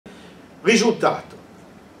Risultato: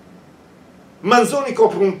 Manzoni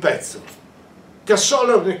copre un pezzo,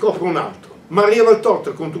 Cassola ne copre un altro, Maria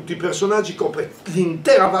Valtorta con tutti i personaggi copre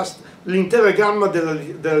l'intera gamma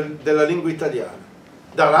della lingua italiana,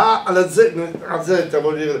 dalla A alla Z,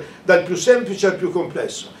 vuol dire dal più semplice al più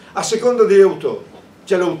complesso, a seconda degli autori.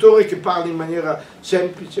 C'è l'autore che parla in maniera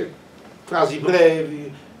semplice, frasi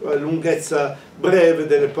brevi, lunghezza breve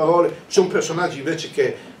delle parole. Ci sono personaggi invece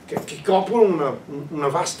che coprono una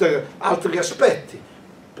vasta altri aspetti,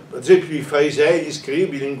 per esempio i farisei, gli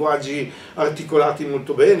scribi, linguaggi articolati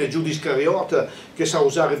molto bene, Giuda Iscariota che sa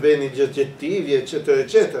usare bene gli aggettivi, eccetera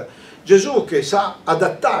eccetera, Gesù che sa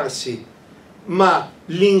adattarsi. Ma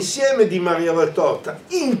l'insieme di Maria Valtorta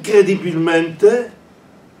incredibilmente,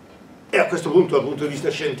 e a questo punto dal punto di vista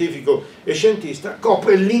scientifico e scientista,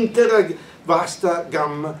 copre l'intera vasta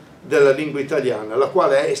gamma della lingua italiana, la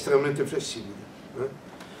quale è estremamente flessibile.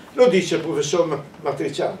 Lo dice il professor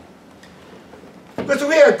Matriciani. Questo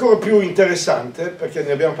qui è ancora più interessante perché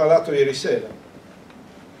ne abbiamo parlato ieri sera.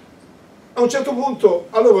 A un certo punto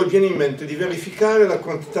a loro viene in mente di verificare la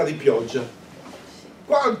quantità di pioggia.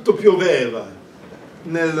 Quanto pioveva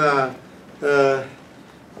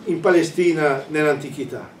in Palestina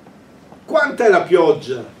nell'antichità? Quanta è la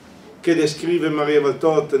pioggia che descrive Maria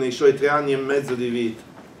Valtorta nei suoi 3 anni e mezzo di vita,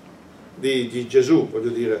 di Gesù, voglio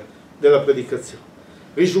dire, della predicazione?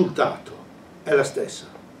 Risultato è la stessa.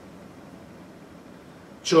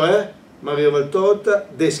 Cioè Maria Valtorta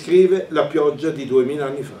descrive la pioggia di 2000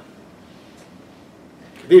 anni fa.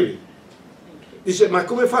 Incredibile. Dice, ma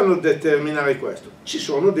come fanno a determinare questo? Ci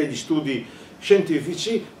sono degli studi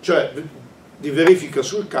scientifici, cioè di verifica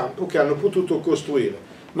sul campo, che hanno potuto costruire.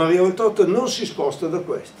 Maria Valtorta non si sposta da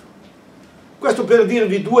questo. Questo per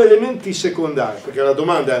dirvi 2 elementi secondari, perché la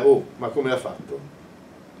domanda è, oh, ma come ha fatto?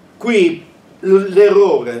 Qui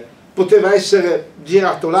l'errore poteva essere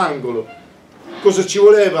girato l'angolo. Cosa ci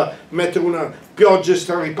voleva? Mettere una pioggia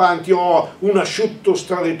straripante o un asciutto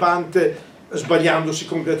straripante sbagliandosi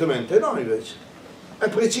completamente? No, invece, è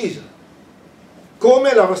precisa.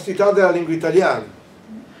 Come la vastità della lingua italiana.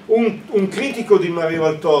 Un critico di Maria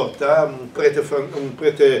Valtorta, un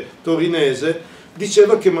prete torinese,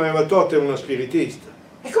 diceva che Maria Valtorta è una spiritista.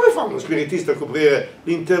 E come fa uno spiritista a coprire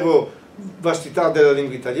l'intera vastità della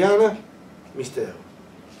lingua italiana? Mistero.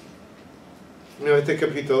 Mi avete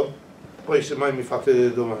capito? Poi semmai mi fate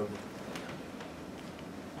delle domande.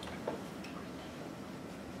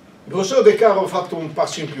 Il professor De Caro ha fatto un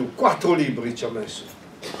passo in più, 4 libri ci ha messo,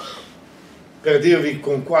 per dirvi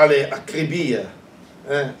con quale acribia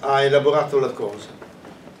ha elaborato la cosa.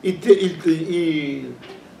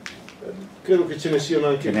 Credo che ce ne siano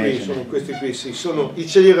anche qui, sono questi qui, sì, sono i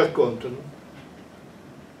Ce li raccontano,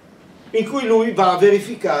 in cui lui va a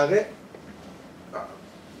verificare,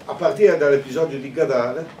 a partire dall'episodio di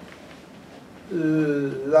Gadara,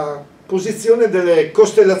 la posizione delle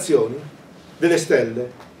costellazioni, delle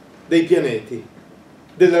stelle, dei pianeti,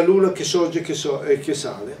 della luna che sorge e che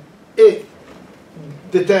sale, e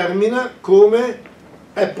determina come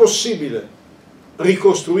è possibile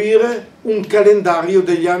ricostruire un calendario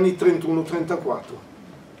degli anni 31-34,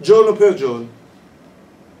 giorno per giorno.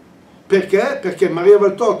 Perché? Perché Maria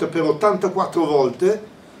Valtorta per 84 volte,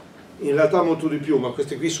 in realtà molto di più, ma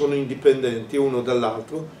questi qui sono indipendenti uno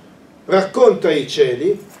dall'altro, racconta i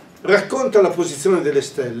cieli, racconta la posizione delle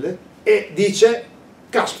stelle e dice,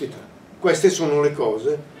 caspita, queste sono le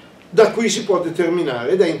cose, da qui si può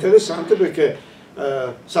determinare, ed è interessante perché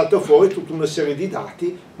salta fuori tutta una serie di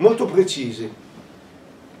dati molto precisi,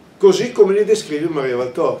 così come li descrive Maria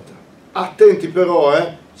Valtorta. Attenti però,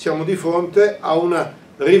 siamo di fronte a una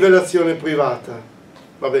rivelazione privata.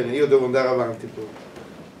 Va bene, io devo andare avanti poi.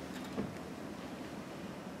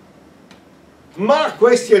 Ma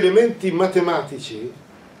questi elementi matematici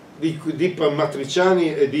di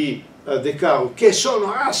Matriciani e di De Caro, che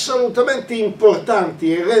sono assolutamente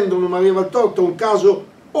importanti e rendono Maria Valtorta un caso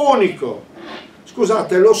unico.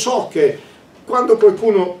 Scusate, lo so che quando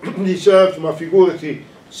qualcuno dice, ma figurati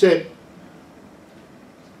se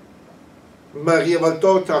Maria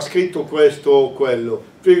Valtorta ha scritto questo o quello,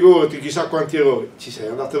 figurati chissà quanti errori. Ci sei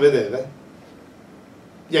andato a vedere?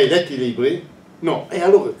 Gli hai letti i libri? No, e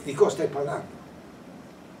allora di cosa stai parlando?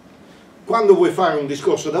 Quando vuoi fare un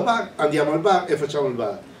discorso da bar, andiamo al bar e facciamo il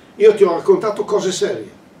bar. Io ti ho raccontato cose serie,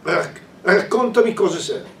 raccontami cose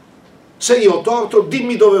serie. Se io ho torto,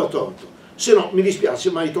 dimmi dove ho torto. Se no, mi dispiace,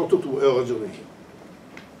 ma hai torto tu e ho ragione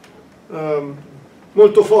io.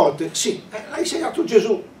 Molto forte? Sì, l'ha insegnato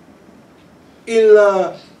Gesù. È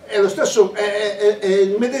lo stesso, è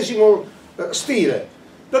il medesimo stile.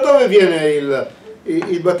 Da dove viene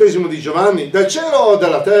il battesimo di Giovanni? Dal cielo o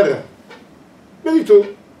dalla terra? Vedi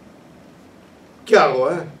tu.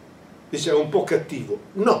 Chiaro, Dice è un po' cattivo.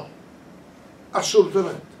 No,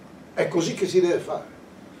 assolutamente. È così che si deve fare,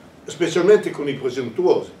 specialmente con i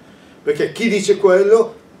presuntuosi, perché chi dice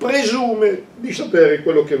quello presume di sapere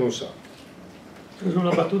quello che non sa. Una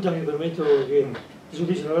battuta mi permetto che Gesù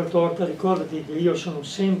dice alla Valtorta: ricordati che io sono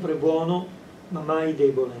sempre buono ma mai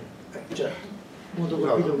debole. Certo. Molto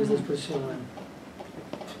colpito questa espressione.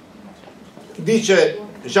 Dice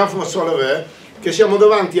Jean-François Laver che siamo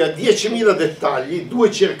davanti a 10.000 dettagli,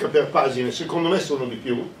 2 circa per pagina, secondo me sono di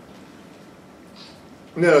più,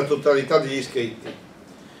 nella totalità degli scritti.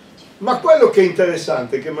 Ma quello che è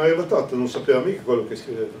interessante è che Maria Valtorta non sapeva mica quello che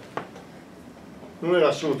scriveva, non era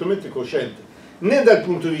assolutamente cosciente, né dal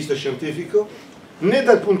punto di vista scientifico né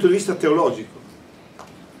dal punto di vista teologico.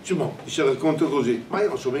 Dice, racconto così, ma io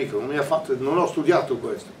non so mica, non ho studiato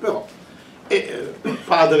questo, però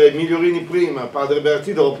padre Migliorini prima, padre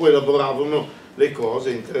Berti dopo elaboravano le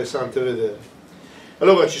cose, è interessante vedere.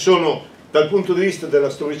 Allora ci sono, dal punto di vista della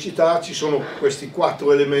storicità, ci sono questi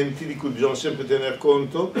 4 elementi di cui bisogna sempre tener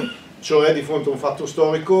conto, cioè di fronte a un fatto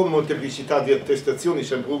storico, molteplicità di attestazioni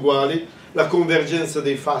sempre uguali, la convergenza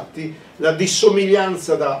dei fatti, la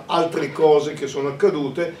dissomiglianza da altre cose che sono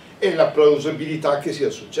accadute e la plausibilità che sia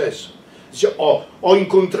successo. Dice, ho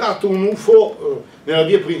incontrato un UFO nella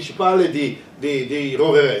via principale di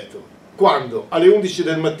Rovereto. Quando? Alle 11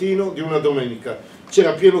 del mattino di una domenica.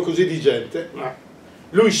 C'era pieno così di gente, ma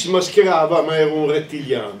lui si mascherava, ma era un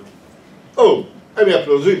rettiliano. Oh, è mia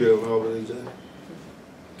plausibile una roba del genere.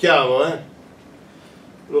 Chiaro,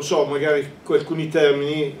 Lo so, magari alcuni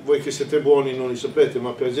termini, voi che siete buoni non li sapete,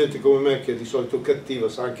 ma per gente come me, che è di solito cattiva,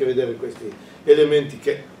 sa anche vedere questi elementi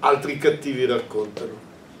che altri cattivi raccontano,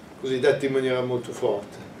 così detti in maniera molto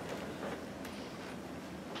forte.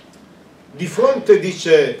 Di fronte,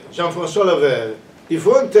 dice Jean-François Laver, di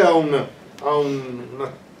fronte a una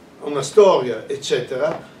storia,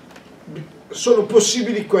 eccetera, sono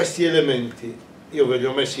possibili questi elementi. Io ve li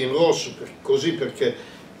ho messi in rosso, così perché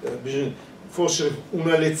forse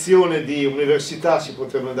una lezione di università si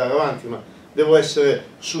potrebbe andare avanti, ma devo essere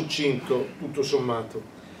succinto, tutto sommato.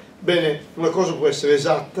 Bene, una cosa può essere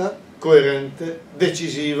esatta, coerente,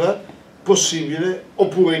 decisiva, possibile,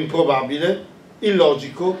 oppure improbabile,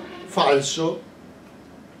 illogico, falso,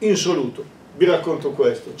 insoluto. Vi racconto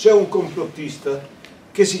questo. C'è un complottista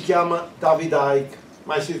che si chiama David Icke.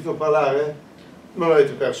 Mai sentito parlare? Non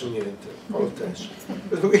avete perso niente, ho lo stesso.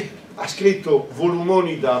 Ha scritto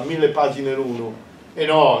volumoni da 1000 pagine l'uno,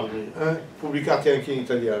 enormi, pubblicati anche in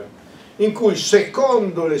italiano, in cui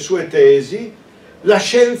secondo le sue tesi la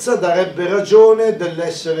scienza darebbe ragione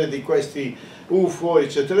dell'essere di questi UFO,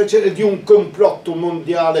 eccetera, eccetera, di un complotto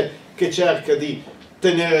mondiale che cerca di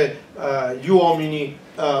tenere gli uomini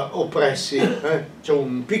oppressi. C'è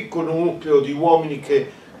un piccolo nucleo di uomini che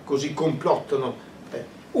così complottano.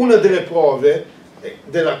 Una delle prove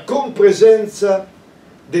della compresenza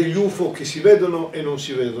degli UFO che si vedono e non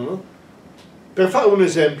si vedono, per fare un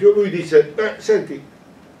esempio, lui dice, senti,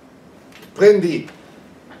 prendi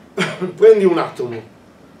un atomo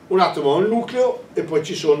ha un nucleo e poi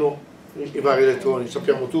ci sono i vari elettroni,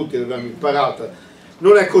 sappiamo tutti, l'abbiamo imparata,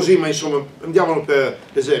 non è così, ma insomma, prendiamolo per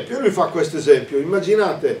esempio. Lui fa questo esempio: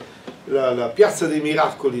 immaginate la Piazza dei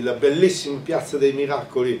Miracoli, la bellissima Piazza dei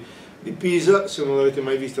Miracoli di Pisa, se non l'avete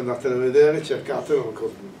mai vista andatela a vedere, cercatela,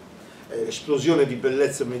 è un'esplosione di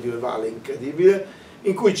bellezza medievale incredibile,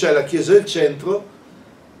 in cui c'è la chiesa del centro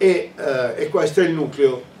e questo è il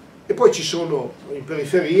nucleo, e poi ci sono in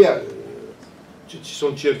periferia, ci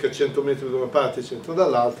sono circa 100 metri da una parte e 100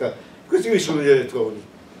 dall'altra, questi qui sono gli elettroni.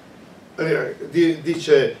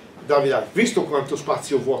 Dice Davide, visto quanto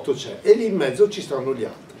spazio vuoto c'è, e lì in mezzo ci stanno gli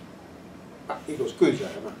altri. Ma dico, scusa,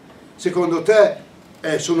 ma secondo te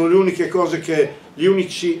sono le uniche cose gli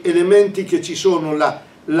unici elementi che ci sono,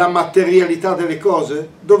 la materialità delle cose?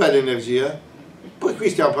 Dov'è l'energia? Poi qui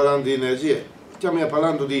stiamo parlando di energia, stiamo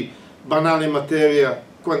parlando di banale materia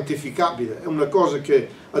quantificabile, è una cosa che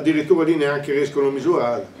addirittura lì neanche riescono a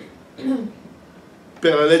misurare.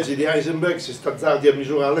 Per la legge di Heisenberg, se stazzardi a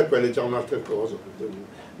misurarla, quella è già un'altra cosa, in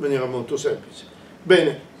maniera molto semplice.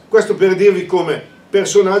 Bene, questo per dirvi come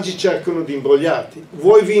personaggi cercano di imbrogliarti.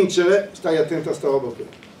 Vuoi vincere? Stai attento a sta roba qui.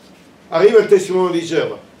 Arriva il testimone di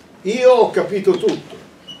Geova, io ho capito tutto.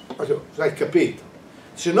 Ma hai capito?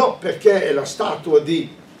 Se no, perché è la statua di...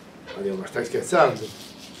 Ma stai scherzando?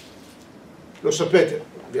 Lo sapete,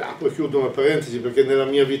 vi apro e chiudo una parentesi, perché nella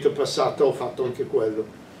mia vita passata ho fatto anche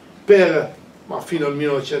quello. Fino al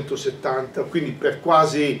 1970, quindi per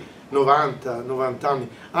quasi 90 anni,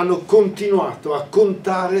 hanno continuato a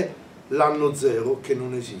contare l'anno zero che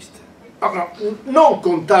non esiste. Allora, non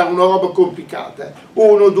contare una roba complicata,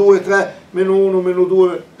 1, 2, 3, meno 1, meno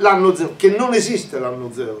 2, l'anno 0, che non esiste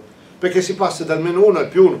l'anno 0, perché si passa dal meno 1 al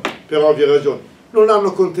più 1, per ovvie ragioni. Non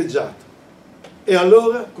l'hanno conteggiato. E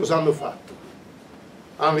allora cosa hanno fatto?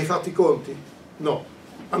 Hanno rifatto i conti? No.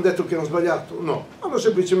 Hanno detto che hanno sbagliato? No. Hanno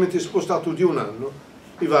semplicemente spostato di un anno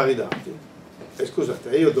i vari dati. E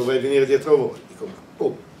scusate, io dovrei venire dietro a voi. Dico,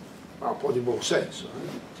 ma un po' di buon senso,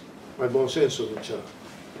 ma il buon senso non c'è.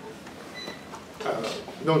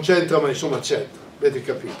 Non c'entra, ma insomma c'entra, avete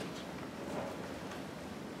capito?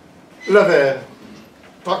 L'Aver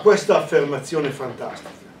fa questa affermazione fantastica: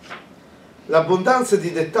 l'abbondanza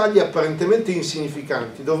di dettagli apparentemente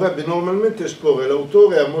insignificanti dovrebbe normalmente esporre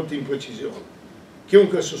l'autore a molte imprecisioni,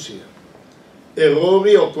 chiunque esso sia,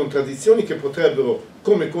 errori o contraddizioni che potrebbero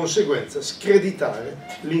come conseguenza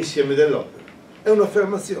screditare l'insieme dell'opera. È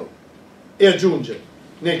un'affermazione. E aggiunge: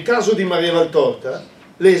 nel caso di Maria Valtorta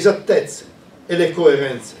le esattezze e le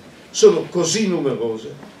coerenze sono così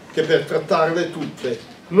numerose che per trattarle tutte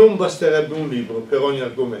non basterebbe un libro per ogni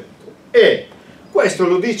argomento. E questo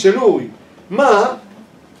lo dice lui, ma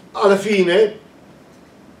alla fine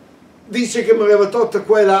dice che Maria Valtorta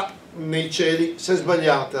qua e là nei cieli si è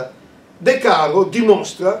sbagliata. De Caro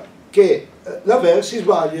dimostra che l'Aver si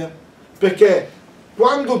sbaglia, perché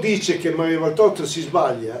quando dice che Maria Valtorta si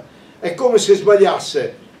sbaglia è come se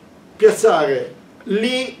sbagliasse piazzare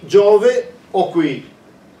lì Giove o qui.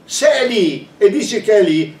 Se è lì e dice che è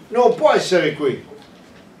lì, non può essere qui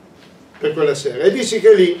per quella sera, e dice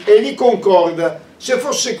che è lì e lì concorda. Se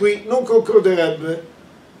fosse qui non concorderebbe.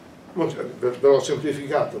 Ve l'ho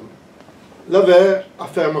semplificato. L'Aver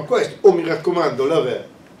afferma questo. Oh, mi raccomando, l'Aver,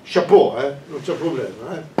 chapeau, non c'è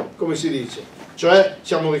problema, come si dice, cioè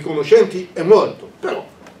siamo riconoscenti e molto, però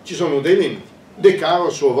ci sono dei limiti. De Caro a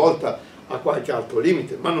sua volta ha qualche altro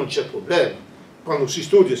limite, ma non c'è problema, quando si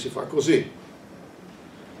studia si fa così.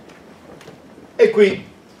 E qui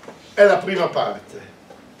è la prima parte.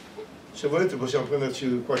 Se volete possiamo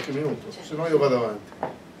prenderci qualche minuto, se no io vado avanti.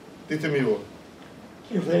 Ditemi voi.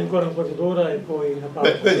 Io farei ancora un quarto d'ora e poi la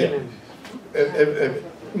parte.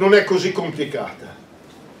 Non è così complicata,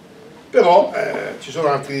 però ci sono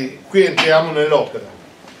altri. Qui entriamo nell'opera,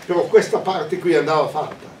 però questa parte qui andava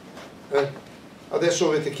fatta. Adesso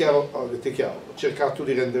avete chiaro, ho cercato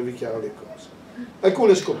di rendervi chiare le cose,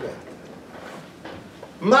 alcune scoperte.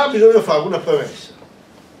 Ma bisogna fare una premessa,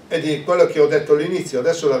 e di quello che ho detto all'inizio,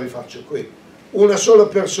 adesso la rifaccio qui. Una sola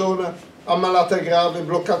persona ammalata grave,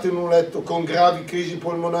 bloccata in un letto, con gravi crisi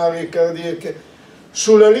polmonari e cardiache,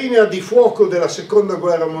 sulla linea di fuoco della seconda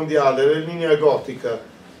guerra mondiale, la linea gotica,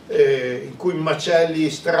 in cui macelli,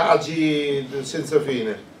 stragi senza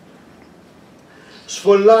fine.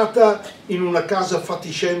 Sfollata in una casa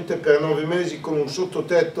fatiscente per 9 mesi, con un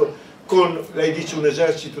sottotetto, con, lei dice, un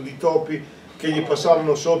esercito di topi che gli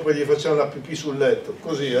passavano sopra e gli facevano la pipì sul letto,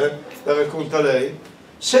 così, la racconta lei,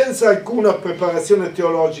 senza alcuna preparazione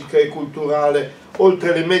teologica e culturale,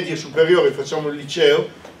 oltre le medie superiori, facciamo il liceo,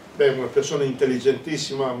 una persona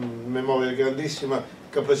intelligentissima, memoria grandissima,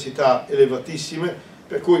 capacità elevatissime,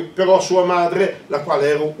 per cui però sua madre, la quale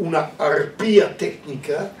era una arpia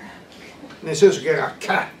tecnica, nel senso che era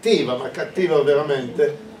cattiva, ma cattiva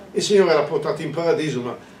veramente, il Signore l'ha portata in paradiso,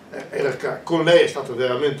 ma con lei è stata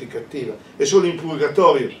veramente cattiva, e solo in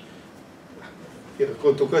purgatorio. Ti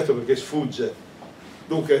racconto questo perché sfugge.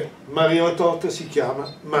 Dunque Maria Valtorta si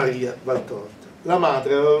chiama Maria Valtorta. La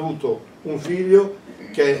madre aveva avuto un figlio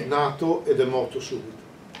che è nato ed è morto subito,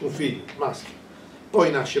 un figlio maschio,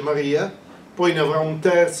 poi nasce Maria, poi ne avrà un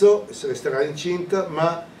terzo e se resterà incinta,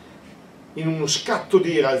 ma in uno scatto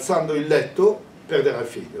d'ira, alzando il letto, perderà il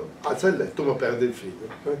figlio. Alza il letto ma perde il figlio,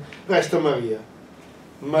 resta Maria.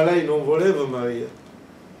 Ma lei non voleva Maria,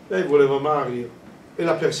 lei voleva Mario e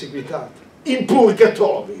l'ha perseguitata in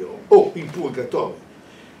purgatorio. In purgatorio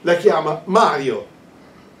la chiama Mario,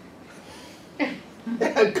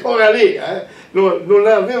 è ancora lì, non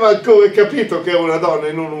aveva ancora capito che era una donna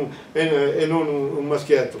e non un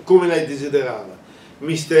maschietto, come lei desiderava.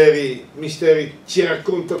 Misteri, ci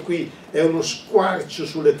racconta qui, è uno squarcio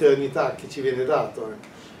sull'eternità che ci viene dato,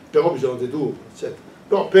 però bisogna dedurre, eccetera.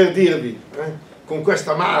 Però per dirvi, con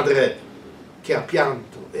questa madre che ha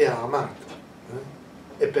pianto e ha amato,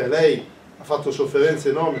 e per lei ha fatto sofferenze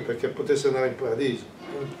enormi perché potesse andare in paradiso,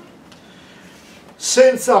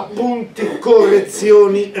 senza appunti,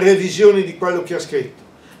 correzioni, revisioni di quello che ha scritto,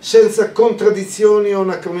 senza contraddizioni o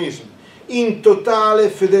anacronismi, in totale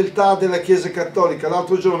fedeltà della Chiesa Cattolica.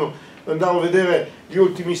 L'altro giorno andavo a vedere gli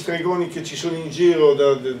ultimi stregoni che ci sono in giro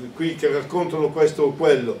qui, che raccontano questo o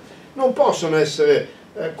quello. Non possono essere,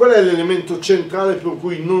 qual è l'elemento centrale per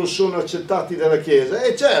cui non sono accettati dalla Chiesa?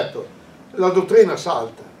 Certo, la dottrina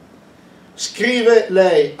salta. Scrive,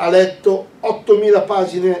 lei ha letto 8.000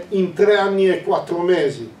 pagine in 3 anni e 4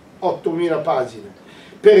 mesi, 8.000 pagine.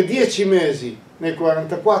 Per 10 mesi nel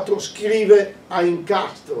 44 scrive a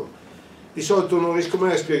incastro. Di solito non riesco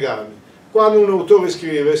mai a spiegarmi. Quando un autore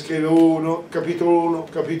scrive 1, capitolo 1,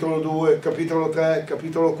 capitolo 2, capitolo 3,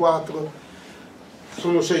 capitolo 4,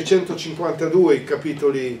 sono 652 i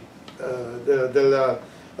capitoli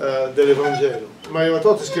dell'Evangelo. Maria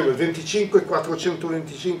Valtorta scrive 25,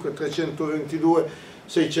 425, 322,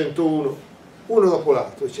 601, uno dopo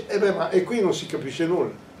l'altro. Dice, e qui non si capisce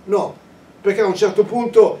nulla. No, perché a un certo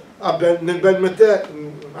punto, a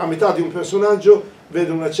metà di un personaggio,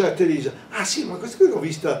 vede una certa Elisa. Ah sì, ma questa qui l'ho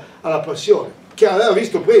vista alla Passione, che aveva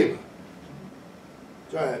visto prima.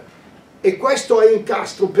 Cioè, e questo è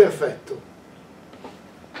incastro perfetto,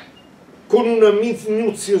 con una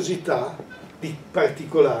minuziosità di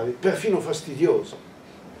particolari, perfino fastidiosa.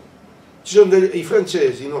 Ci sono i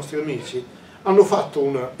francesi, i nostri amici, hanno fatto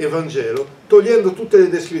un Evangelo togliendo tutte le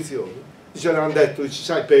descrizioni. Ce l'hanno detto, dice,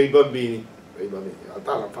 sai, per i bambini, in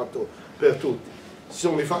realtà l'hanno fatto per tutti. Si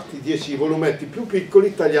sono rifatti 10 volumetti più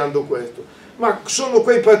piccoli tagliando questo. Ma sono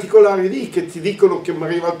quei particolari lì che ti dicono che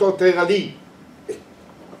Maria Valtorta era lì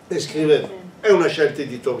e scriveva. È una scelta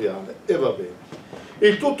editoriale e va bene.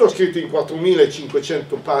 Il tutto scritto in 4.500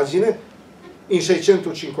 pagine, in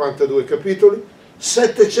 652 capitoli,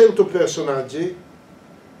 700 personaggi,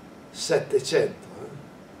 700,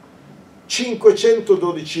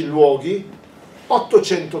 512 luoghi,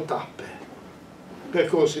 800 tappe,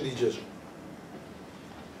 percorsi di Gesù,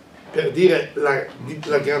 per dire la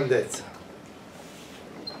grandezza.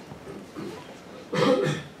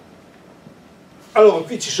 Allora,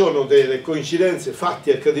 qui ci sono delle coincidenze,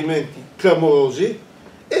 fatti, accadimenti clamorosi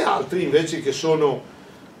e altri invece che sono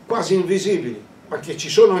quasi invisibili, ma che ci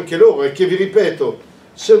sono anche loro e che, vi ripeto,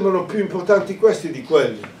 sembrano più importanti questi di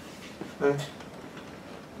quelli.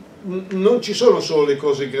 Non ci sono solo le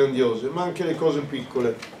cose grandiose, ma anche le cose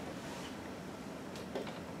piccole.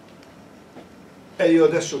 E io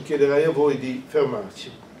adesso chiederei a voi di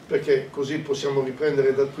fermarci, perché così possiamo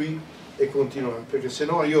riprendere da qui e continuare, perché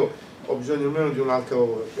sennò io ho bisogno almeno di un'altra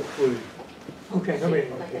ora. Per cui... Ok, va bene.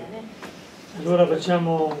 Allora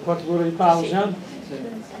facciamo un quarto d'ora di pausa,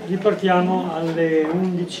 ripartiamo alle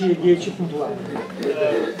 11:10 puntuali.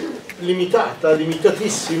 Limitata,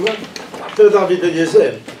 limitatissima, per darvi degli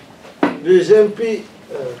esempi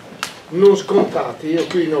non scontati. Io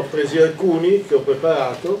qui ne ho presi alcuni che ho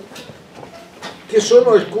preparato, che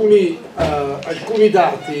sono alcuni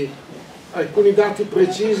dati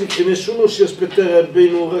precisi che nessuno si aspetterebbe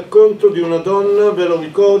in un racconto di una donna, ve lo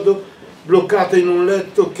ricordo, bloccata in un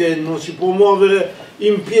letto che non si può muovere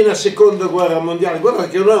in piena seconda guerra mondiale. Guardate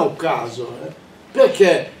che non è un caso,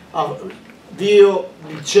 perché Dio,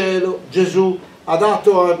 il cielo, Gesù ha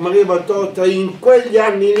dato a Maria Valtorta in quegli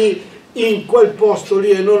anni lì, in quel posto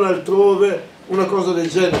lì e non altrove, una cosa del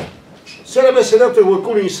genere. Se l'avesse dato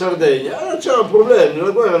qualcuno in Sardegna non c'era problemi,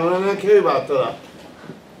 la guerra non è neanche arrivata là,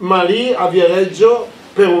 ma lì a Viareggio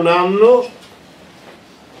per un anno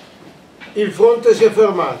il fronte si è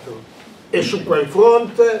fermato e su quel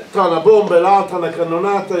fronte, tra una bomba e l'altra, una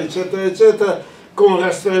cannonata eccetera eccetera, con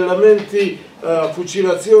rastrellamenti,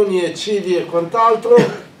 fucilazioni, eccidi e quant'altro,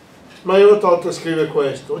 Maria Valtorta scrive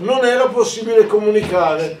questo: non era possibile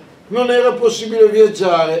comunicare, non era possibile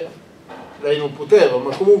viaggiare, lei non poteva,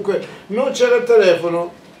 ma comunque non c'era il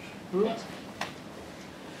telefono,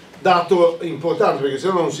 dato importante perché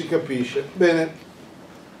sennò non si capisce. Bene,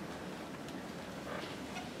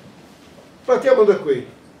 partiamo da qui.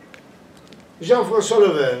 Jean-François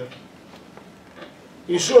Levert,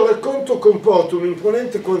 il suo racconto comporta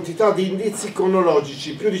un'imponente quantità di indizi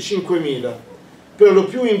cronologici, più di 5.000, per lo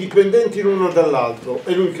più indipendenti l'uno dall'altro,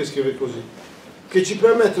 è lui che scrive così, che ci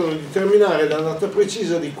permettono di determinare la data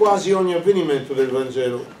precisa di quasi ogni avvenimento del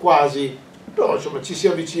Vangelo, quasi, però insomma ci si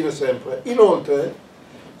avvicina sempre. Inoltre,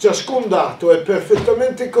 ciascun dato è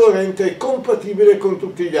perfettamente coerente e compatibile con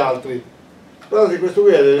tutti gli altri. Guardate, questo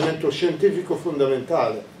qui è l'elemento scientifico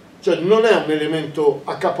fondamentale, cioè non è un elemento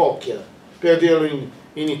a capocchia, per dirlo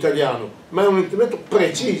in italiano, ma è un elemento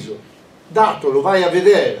preciso, dato, lo vai a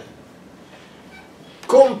vedere,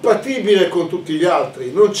 compatibile con tutti gli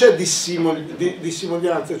altri, non c'è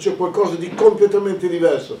dissimiglianza, c'è qualcosa di completamente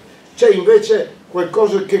diverso, c'è invece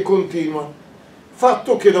qualcosa che continua,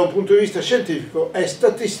 fatto che da un punto di vista scientifico è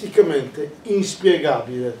statisticamente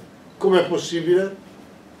inspiegabile. Com'è possibile?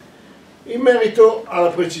 In merito alla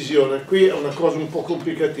precisione, qui è una cosa un po'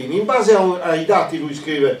 complicatina. In base ai dati lui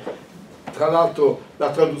scrive, tra l'altro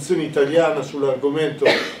la traduzione italiana sull'argomento,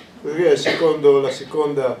 secondo la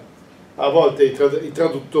seconda a volte i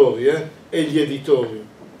traduttori e gli editori,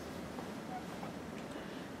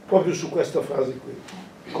 proprio su questa frase qui.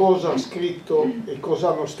 Cosa ha scritto e cosa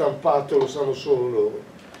hanno stampato lo sanno solo loro.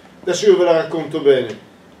 Adesso io ve la racconto bene.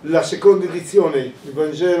 La seconda edizione, il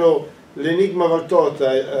Vangelo, l'Enigma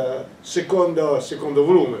Valtorta, secondo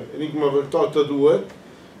volume, Enigma Valtorta 2,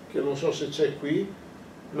 che non so se c'è qui,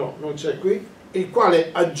 no, non c'è qui, il quale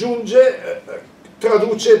aggiunge,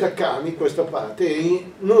 traduce da cani questa parte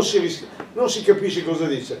e non si capisce cosa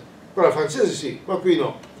dice. Quella francese sì, ma qui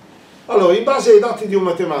no. Allora, in base ai dati di un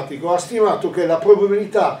matematico, ha stimato che la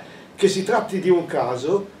probabilità che si tratti di un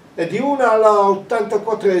caso è di 1 alla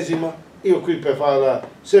 84esima. Io qui per farla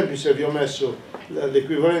semplice vi ho messo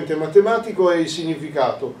l'equivalente matematico e il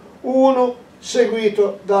significato. 1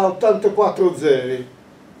 seguito da 84 zeri.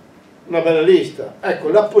 Una bella lista. Ecco,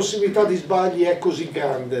 la possibilità di sbagli è così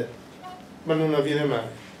grande, ma non avviene mai.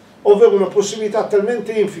 Ovvero una possibilità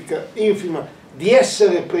talmente infima di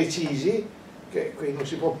essere precisi, che qui non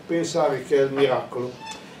si può pensare che è il miracolo.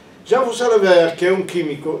 Jean-François Levert, che è un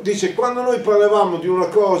chimico, dice: quando noi parlavamo di una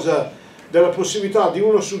cosa, della possibilità di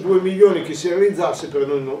 1 su 2 milioni che si realizzasse, per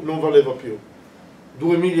noi non valeva più.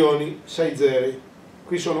 2 milioni, 6 zeri,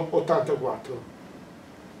 qui sono 84.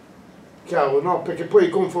 Chiaro, no? Perché poi i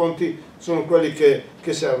confronti sono quelli che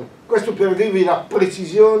servono. Questo per dirvi la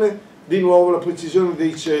precisione, di nuovo la precisione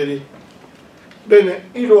dei cieli. Bene,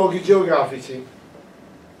 i luoghi geografici.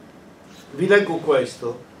 Vi leggo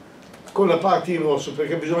questo con la parte in rosso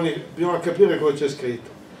perché bisogna capire cosa c'è scritto.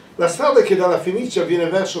 La strada che dalla Fenicia viene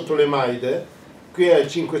verso Tolemaide, qui è il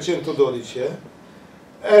 512,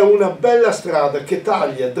 è una bella strada che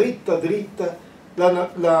taglia dritta dritta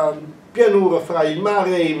la pianura fra il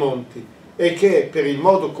mare e i monti e che per il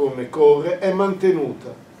modo come corre è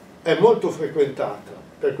mantenuta, è molto frequentata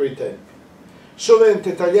per quei tempi,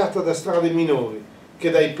 sovente tagliata da strade minori che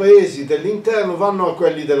dai paesi dell'interno vanno a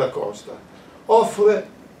quelli della costa, offre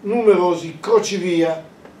numerosi crocevia,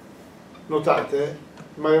 notate,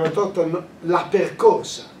 Maria Valtorta l'ha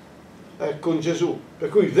percorsa con Gesù, per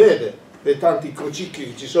cui vede dei tanti crocicchi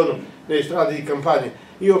che ci sono nelle strade di campagna.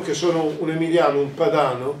 Io che sono un emiliano, un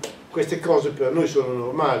padano, queste cose per noi sono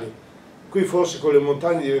normali. Qui forse con le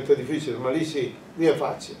montagne diventa difficile, ma lì sì, lì è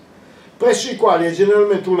facile. Presso i quali è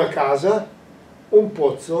generalmente una casa, un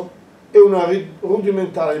pozzo e una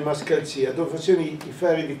rudimentale mascalzia dove facevano i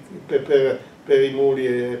ferri per i muli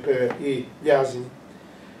e per gli asini.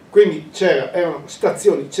 Quindi erano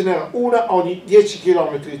stazioni, ce n'era una ogni 10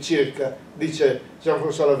 km circa, dice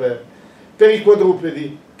Jean-François Levert, per i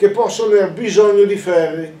quadrupedi che possono aver bisogno di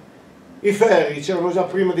ferri. I ferri c'erano già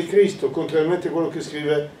prima di Cristo, contrariamente a quello che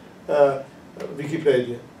scrive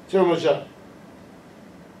Wikipedia, c'erano già.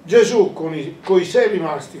 Gesù con i 6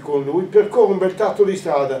 rimasti con lui percorre un bel tratto di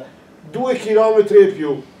strada, 2 chilometri e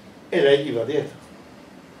più, e lei gli va dietro.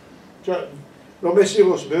 Cioè, l'ho messo in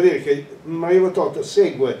rosso per dire che Maria Valtorta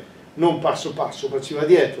segue non passo passo, ma ci va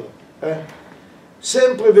dietro,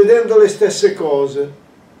 sempre vedendo le stesse cose,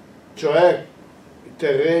 cioè i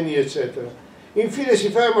terreni eccetera. Infine si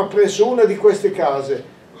ferma presso una di queste case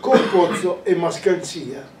con pozzo e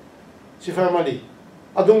mascalzia, si ferma lì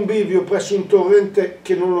ad un bivio presso un torrente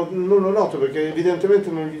che non lo noto perché evidentemente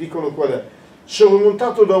non gli dicono qual è,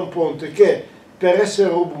 sormontato da un ponte che per essere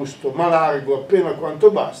robusto ma largo appena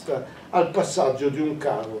quanto basta al passaggio di un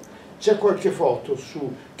carro. C'è qualche foto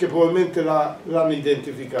su che probabilmente l'hanno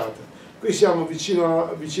identificata. Qui siamo vicino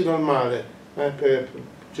al mare,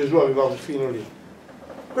 Gesù arrivava fino lì.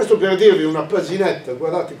 Questo per dirvi una paginetta,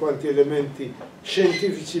 guardate quanti elementi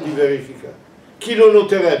scientifici di verifica. Chi lo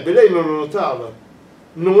noterebbe? Lei non lo notava.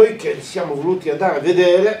 Noi che siamo voluti andare a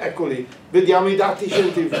vedere, ecco lì, vediamo i dati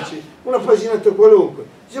scientifici. Una paginetta qualunque.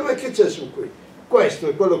 Dice, ma che c'è su qui? Questo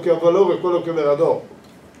è quello che ha valore, quello che verrà dopo.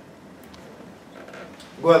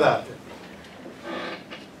 Guardate,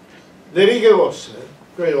 le righe rosse,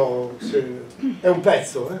 quello è un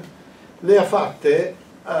pezzo, le ha fatte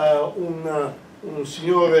un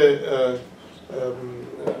signore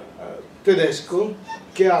tedesco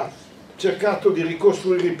che ha cercato di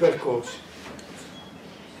ricostruire i percorsi.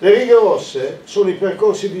 Le righe rosse sono i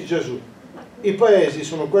percorsi di Gesù, i paesi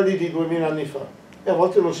sono quelli di 2000 anni fa e a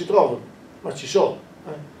volte non si trovano, ma ci sono.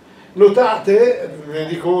 Notate, ne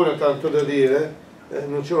dico una tanto da dire,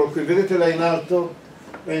 non ce l'ho qui, vedete là in alto,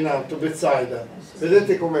 Bethsaida,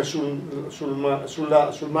 vedete com'è sul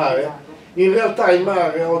mare? In realtà il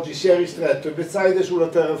mare oggi si è ristretto e Bethsaida è sulla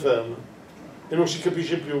terraferma e non si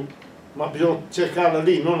capisce più, ma bisogna cercarla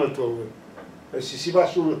lì, non altrove. Se si va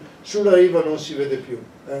sulla riva non si vede più,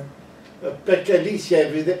 perché lì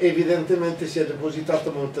evidentemente si è depositata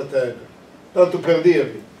molta terra. Tanto per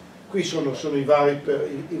dirvi, qui sono i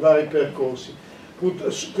vari percorsi.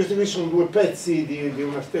 Questi qui sono due pezzi di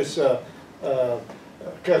una stessa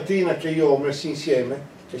cartina che io ho messo insieme,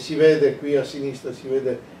 e si vede qui a sinistra, si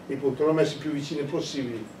vede il punto, l'ho messi più vicini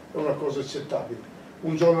possibili, è una cosa accettabile.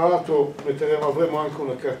 Un giorno all'altro avremo anche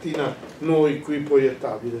una cartina noi qui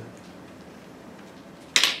proiettabile.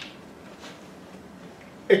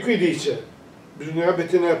 E qui dice, bisognerebbe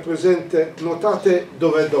tenere presente, notate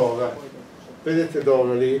dov'è Dora, vedete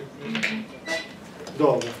Dora lì?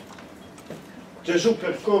 Dora. Gesù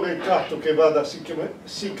percorre il tratto che va da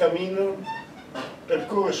Sicamino,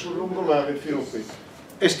 percorre sul lungomare fino qui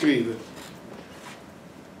e scrive: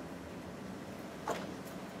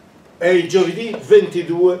 è il giovedì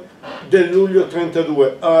 22 del luglio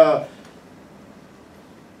 32.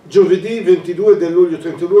 Giovedì 22 del luglio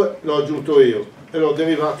 32 l'ho aggiunto io e l'ho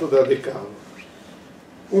derivato da Decano.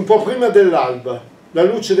 Un po' prima dell'alba la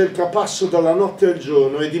luce del trapasso dalla notte al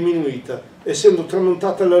giorno è diminuita, essendo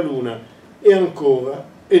tramontata la luna e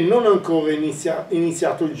non ancora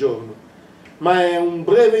iniziato il giorno, ma è un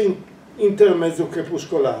breve intermezzo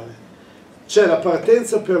crepuscolare. C'è la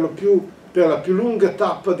partenza per la più lunga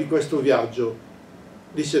tappa di questo viaggio,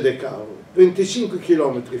 dice De Caro, 25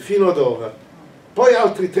 km fino ad ora, poi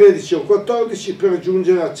altri 13 o 14 per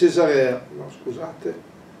giungere a Cesarea,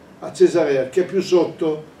 a Cesarea, che è più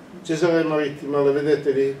sotto, Cesarea Marittima, la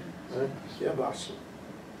vedete lì? Sì, a basso.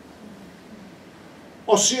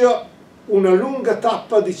 Ossia una lunga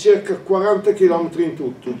tappa di circa 40 km in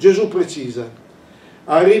tutto. Gesù precisa: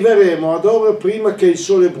 arriveremo ad ora prima che il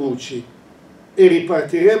sole bruci e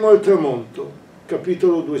ripartiremo al tramonto.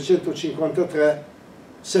 Capitolo 253,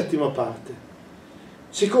 settima parte.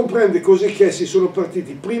 Si comprende così che essi sono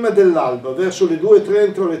partiti prima dell'alba, verso le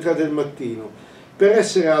 2:30 o le 3 del mattino, per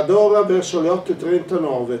essere ad ora verso le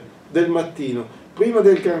 8:39 del mattino, prima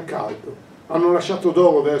del gran caldo. Hanno lasciato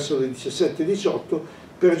Doro verso le 17:18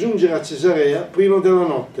 per giungere a Cesarea prima della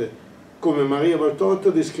notte, come Maria Valtorta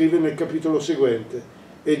descrive nel capitolo seguente.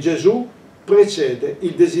 E Gesù precede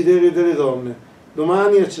il desiderio delle donne: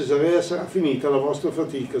 domani a Cesarea sarà finita la vostra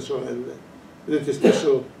fatica, sorelle. Vedete,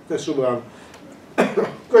 stesso brano.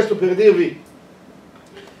 Questo per dirvi,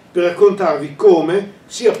 per raccontarvi come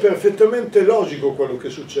sia perfettamente logico quello che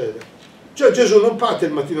succede. Cioè Gesù non parte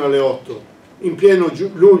il mattino alle 8 in pieno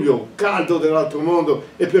luglio, caldo dell'altro mondo,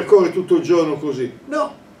 e percorre tutto il giorno così.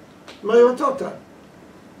 No, Maria Valtorta,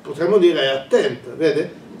 potremmo dire, è attenta,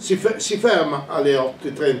 vede? Si ferma alle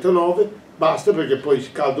 8:39, basta, perché poi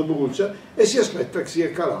il caldo brucia, e si aspetta che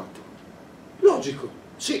sia calato. Logico,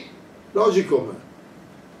 sì, logico, ma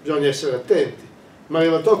bisogna essere attenti.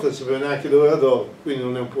 Maria Valtorta non sapeva neanche dove era Doro, quindi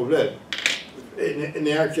non è un problema, e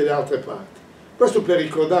neanche le altre parti. Questo per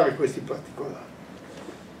ricordare questi particolari.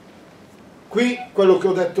 Qui quello che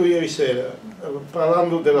ho detto ieri sera,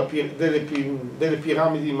 parlando delle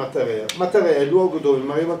piramidi di Matarea. Matarea è il luogo dove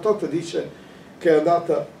Maria Valtorta dice che è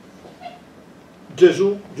andata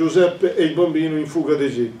Gesù, Giuseppe e il bambino in fuga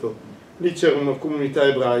d'Egitto. Lì c'era una comunità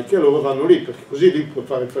ebraica e loro vanno lì, perché così lì può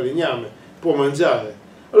fare il falegname, può mangiare.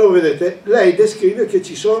 Allora vedete, lei descrive che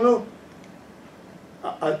ci sono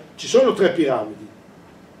 3 piramidi,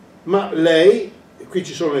 ma lei, qui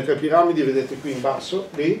ci sono le 3 piramidi, vedete qui in basso,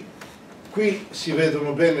 lì, qui si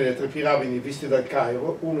vedono bene le 3 piramidi viste dal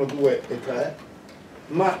Cairo, 1, 2 e 3,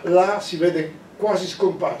 ma là si vede quasi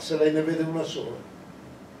scomparsa, lei ne vede una sola.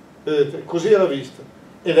 Vedete, così alla vista.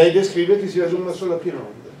 E lei descrive che si vede una sola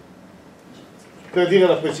piramide. Per dire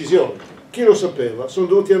la precisione. Chi lo sapeva? Sono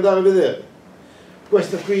dovuti andare a vedere.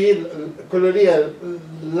 Questa qui, quello lì è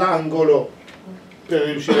l'angolo per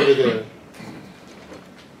riuscire a vedere.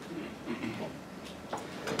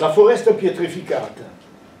 La foresta pietrificata.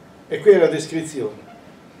 E qui è la descrizione.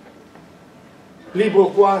 Libro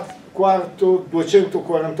 4,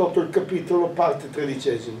 248 il capitolo, parte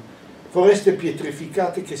 13. Foreste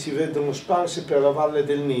pietrificate che si vedono sparse per la valle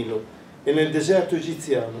del Nilo e nel deserto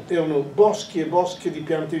egiziano. Erano boschi e boschi di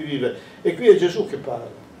piante vive. E qui è Gesù che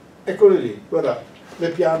parla. Eccole lì, guardate, le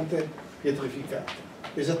piante pietrificate,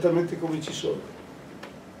 esattamente come ci sono.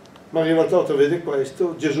 Maria Valtorta vede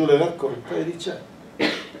questo, Gesù le racconta e dice: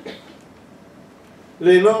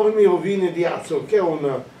 le enormi rovine di Azor, che è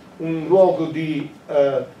un luogo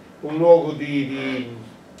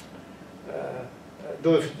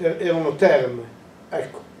dove erano terme,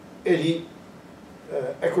 ecco, e lì,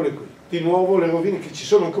 eccole qui, di nuovo le rovine che ci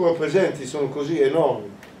sono ancora presenti, sono così enormi.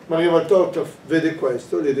 Maria Valtorta vede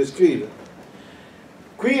questo e le descrive.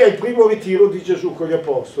 Qui è il primo ritiro di Gesù con gli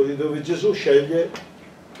Apostoli, dove Gesù sceglie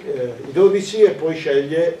i 12 e poi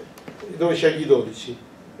dove sceglie i 12.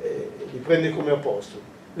 Li prende come apostoli,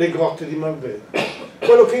 le grotte di Malvera.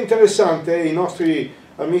 Quello che è interessante, i nostri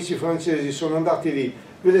amici francesi sono andati lì,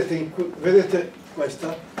 vedete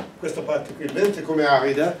questa parte qui, vedete com'è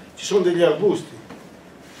arida? Ci sono degli arbusti.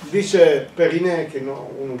 Dice Perinet, che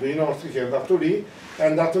uno dei nostri che è andato lì, è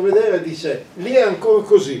andato a vedere e dice, lì è ancora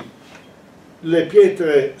così, le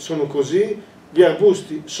pietre sono così, gli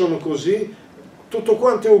arbusti sono così, tutto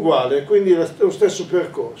quanto è uguale, quindi è lo stesso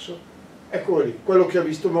percorso. Eccolo lì, quello che ha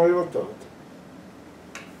visto Maria Valtorta.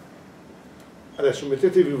 Adesso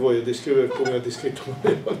mettetevi voi a descrivere come ha descritto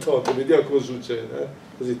Maria Valtorta, vediamo cosa succede,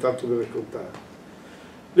 così tanto per raccontare.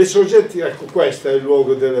 Le sorgenti, ecco, questo è il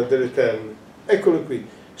luogo delle terme, eccolo qui.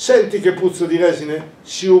 Senti che puzza di resine?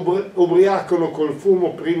 Si ubriacano col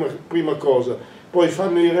fumo prima cosa, poi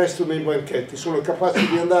fanno il resto nei banchetti, sono capaci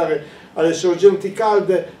di andare alle sorgenti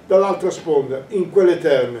calde dall'altra sponda, in quelle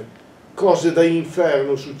terme. Cose da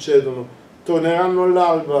inferno succedono, torneranno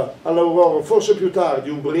all'alba, all'aurora, forse più tardi,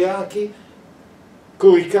 ubriachi,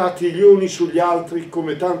 coricati gli uni sugli altri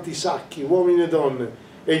come tanti sacchi, uomini e donne,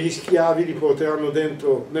 e gli schiavi li porteranno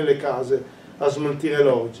dentro nelle case a smaltire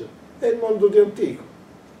l'orgia. È il mondo di antico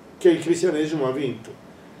che il cristianesimo ha vinto.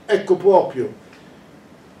 Ecco proprio.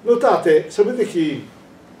 Notate, sapete chi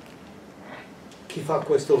fa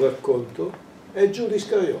questo racconto? È Giuda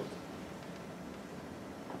Iscariota.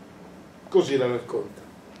 Così la racconta.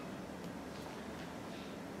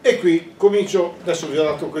 E qui comincio, adesso vi ho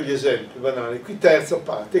dato quegli esempi banali, qui terza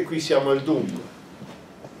parte, e qui siamo al dunque.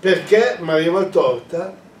 Perché Maria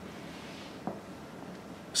Valtorta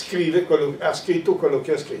ha scritto quello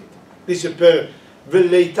che ha scritto. Dice, per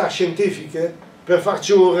velleità scientifiche, per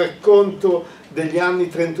farci un racconto degli anni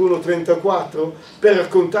 31-34, per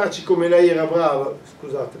raccontarci come lei era brava.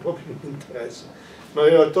 Scusate, proprio non mi interessa.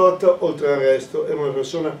 Maria Valtorta, oltre al resto, è una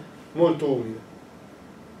persona molto umile.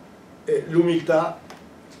 E l'umiltà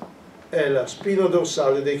è la spina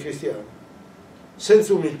dorsale dei cristiani.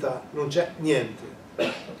 Senza umiltà non c'è niente.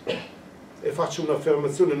 E faccio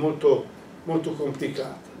un'affermazione molto, molto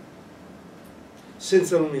complicata.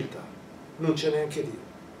 Senza l'umiltà non c'è neanche Dio.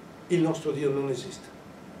 Il nostro Dio non esiste.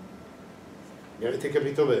 Mi avete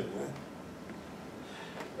capito bene?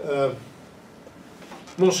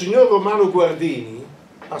 Monsignor Romano Guardini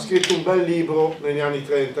ha scritto un bel libro negli anni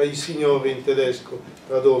 30, Il Signore in tedesco,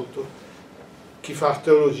 tradotto. Chi fa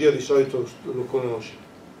teologia di solito lo conosce.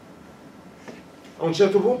 A un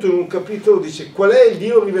certo punto in un capitolo dice: qual è il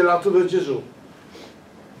Dio rivelato da Gesù?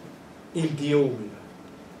 Il Dio umile.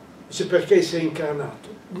 Dice: perché si è incarnato?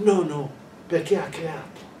 No, perché ha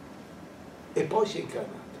creato e poi si è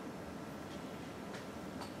incarnato.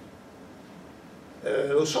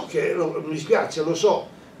 Lo so che, mi spiace, lo so,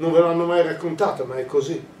 non ve l'hanno mai raccontato, ma è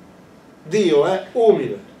così. Dio è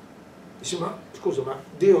umile. Dice: ma scusa, ma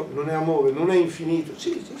Dio non è amore, non è infinito?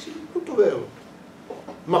 Sì, tutto vero.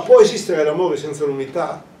 Ma può esistere l'amore senza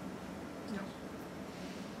l'umiltà? No.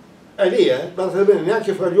 È lì, guardate bene,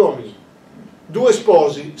 neanche fra gli uomini. Due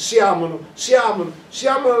sposi si amano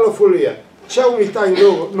alla follia. C'è umiltà in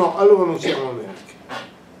loro? No, allora non si amano neanche.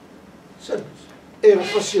 Semplice. Era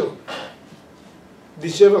passione.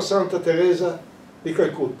 Diceva Santa Teresa di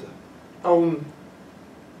Calcutta a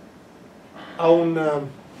un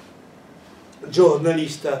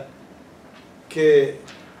giornalista che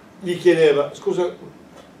gli chiedeva: scusa,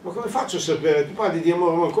 ma come faccio a sapere, tu parli di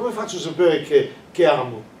amore, ma come faccio a sapere che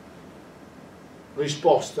amo?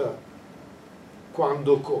 Risposta: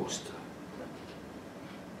 quando costa.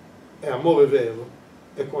 È amore vero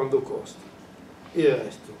è quando costa. Il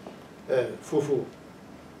resto è fufu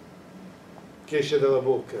che esce dalla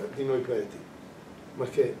bocca di noi preti, ma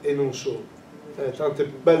che, e non solo, tante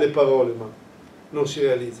belle parole ma non si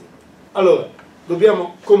realizzano. Allora,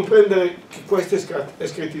 dobbiamo comprendere che questo è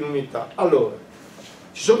scritto in umiltà. Allora,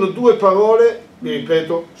 ci sono due parole, vi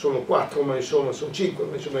ripeto, sono quattro, ma insomma sono cinque,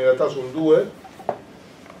 ma insomma in realtà sono due,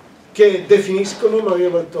 che definiscono Maria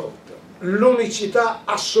Valtorta. L'unicità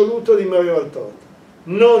assoluta di Maria Valtorta.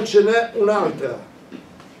 Non ce n'è un'altra.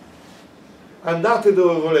 Andate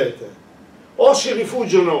dove volete. O si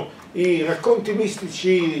rifugiano i racconti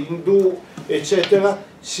mistici, indù, eccetera,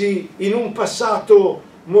 in un passato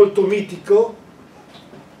molto mitico,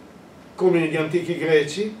 come negli antichi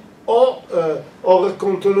greci, o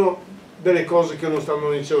raccontano delle cose che non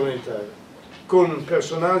stanno in cielo né in terra, con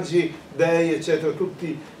personaggi, dei, eccetera,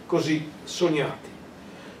 tutti così sognati.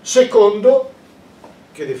 Secondo,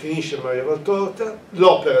 che definisce Maria Valtorta,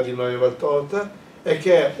 l'opera di Maria Valtorta, è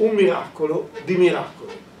che è un miracolo di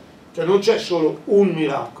miracoli. Cioè non c'è solo un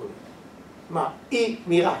miracolo, ma i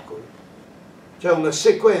miracoli. Cioè una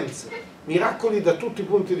sequenza, miracoli da tutti i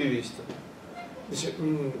punti di vista. Dice,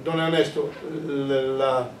 Don Ernesto,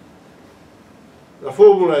 la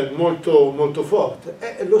formula è molto, molto forte,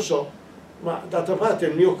 lo so, ma d'altra parte è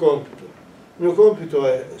il mio compito. Il mio compito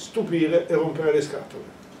è stupire e rompere le scatole.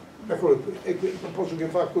 Eccolo qui, e qui non posso che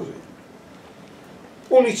fare così.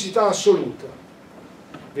 Unicità assoluta.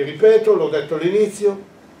 Vi ripeto, l'ho detto all'inizio,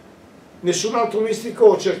 nessun altro mistico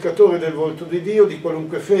o cercatore del volto di Dio, di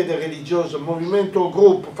qualunque fede religiosa, movimento o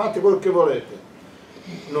gruppo, fate quello che volete,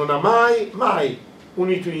 non ha mai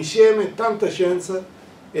unito insieme tanta scienza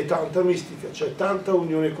e tanta mistica, cioè tanta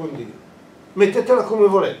unione con Dio. Mettetela come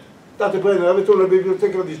volete, andate a prendere, avete una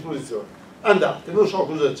biblioteca a disposizione, andate, non so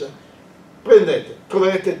cosa c'è, prendete,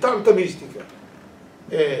 troverete tanta mistica,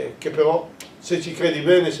 che però se ci credi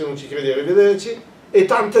bene, se non ci credi arrivederci, e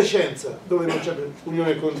tanta scienza dove non c'è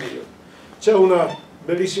unione con Dio. C'è un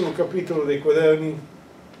bellissimo capitolo dei quaderni,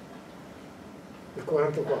 il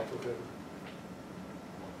 44 credo,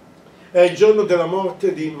 è il giorno della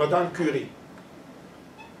morte di Madame Curie.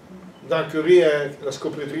 Madame Curie è la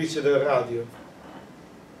scopritrice del radio,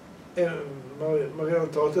 e Maria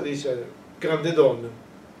Valtorta dice grande donna,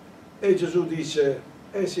 e Gesù dice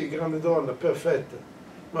sì, grande donna, perfetta,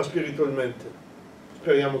 ma spiritualmente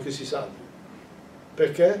speriamo che si salvi.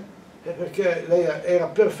 Perché? Perché lei era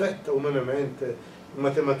perfetta umanamente,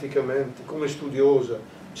 matematicamente, come studiosa,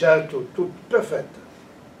 certo, perfetta,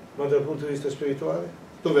 ma dal punto di vista spirituale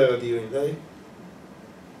dov'era Dio in lei?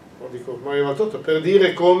 Lo dico Maria Valtorta per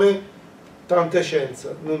dire come tanta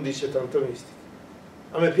scienza non dice tanta mistica.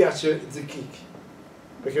 A me piace Zucchini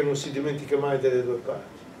perché non si dimentica mai delle due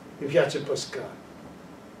parti. Mi piace Pascal,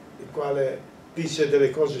 il quale dice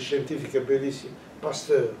delle cose scientifiche bellissime,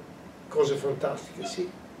 Pasteur, cose fantastiche, sì,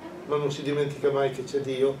 ma non si dimentica mai che c'è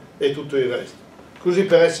Dio e tutto il resto. Così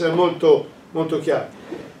per essere molto, molto chiari.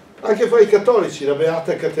 Anche fra i cattolici, la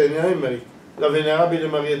Beata Caterina Emmerich, la Venerabile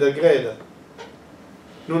Maria d'Agreda,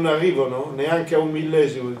 non arrivano neanche a un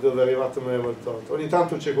millesimo di dove è arrivata Maria Valtorta. Ogni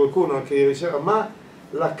tanto c'è qualcuno, anche ieri sera, ma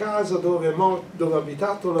la casa dove ha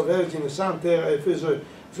abitato la Vergine Santa era Efeso,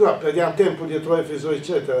 perdiamo tempo dietro Efeso,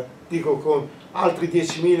 eccetera, dico con altri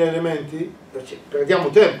 10.000 elementi, perdiamo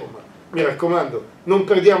tempo, ma mi raccomando, non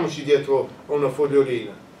perdiamoci dietro a una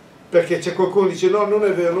fogliolina, perché c'è qualcuno che dice no, non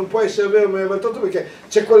è vero, non può essere vero Maria Valtorta perché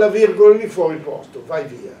c'è quella virgola lì fuori posto, vai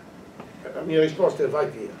via. La mia risposta è vai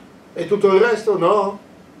via. E tutto il resto no?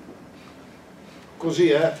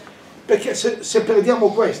 Così, Perché se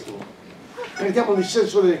perdiamo questo, perdiamo il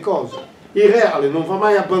senso delle cose. Il reale non va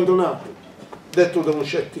mai abbandonato, detto da uno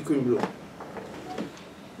scettico in blu.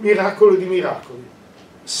 Miracolo di miracoli.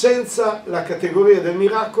 Senza la categoria del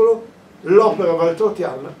miracolo, l'opera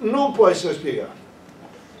valtortiana non può essere spiegata.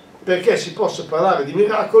 Perché si possa parlare di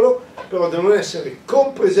miracolo, però devono essere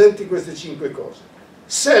compresenti queste 5 cose.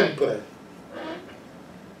 Sempre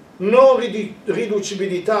non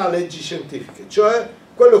riducibilità a leggi scientifiche, cioè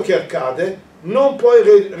quello che accade non puoi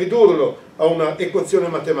ridurlo a una equazione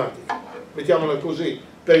matematica, mettiamola così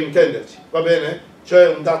per intenderci, va bene?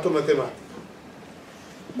 Cioè un dato matematico.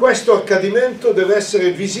 Questo accadimento deve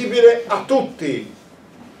essere visibile a tutti,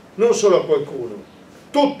 non solo a qualcuno,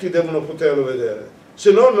 tutti devono poterlo vedere,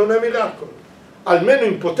 se no non è miracolo, almeno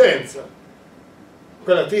in potenza.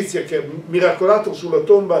 Quella tizia che ha miracolato sulla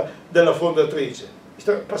tomba della fondatrice,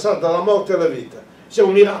 è passata dalla morte alla vita, c'è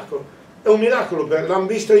un miracolo, è un miracolo, l'hanno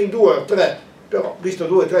vista in 2 o 3, però visto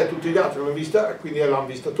 2 o 3 tutti gli altri l'hanno vista, quindi l'hanno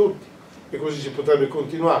vista tutti, e così si potrebbe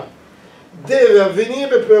continuare. Deve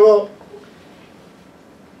avvenire però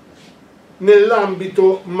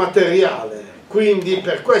nell'ambito materiale, quindi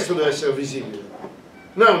per questo deve essere visibile.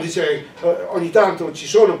 No, dice, ogni tanto ci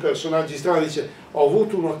sono personaggi strani, dice ho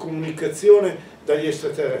avuto una comunicazione dagli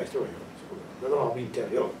extraterrestri, una roba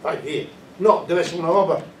interiore, vai via. No, deve essere una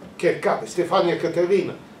roba che accade. Stefania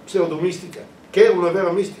Caterina, pseudo-mistica, che era una vera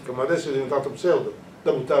mistica, ma adesso è diventato pseudo,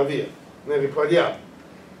 da buttare via, ne riparliamo.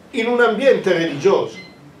 In un ambiente religioso,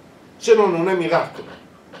 se no non è miracolo.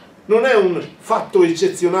 Non è un fatto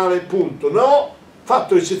eccezionale, punto. No,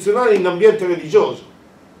 fatto eccezionale in ambiente religioso.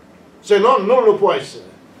 Se no non lo può essere.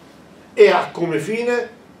 E ha come fine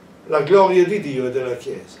la gloria di Dio e della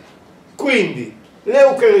Chiesa. Quindi,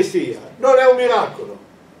 l'Eucaristia non è un miracolo.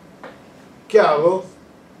 Chiaro?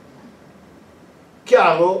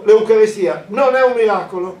 Chiaro? L'Eucaristia non è un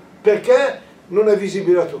miracolo perché non è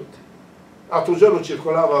visibile a tutti. L'altro giorno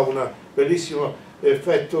circolava un bellissimo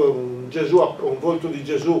effetto, un volto di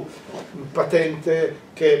Gesù patente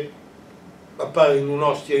che appare in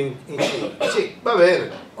un'ostia in Cina. Sì, va bene,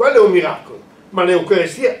 quello è un miracolo, ma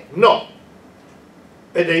l'Eucaristia no.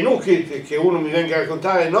 Ed è inutile che uno mi venga a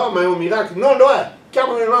raccontare no, ma è un miracolo. Non lo è,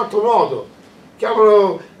 chiamalo in un altro modo.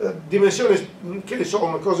 Chiamano dimensione, che ne so,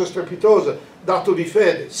 una cosa strepitosa, dato di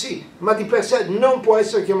fede, sì, ma di per sé non può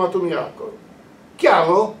essere chiamato miracolo.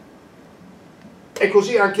 Chiaro? E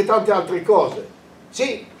così anche tante altre cose.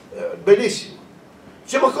 Sì, bellissimo.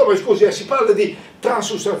 Dice, ma come, scusi, si parla di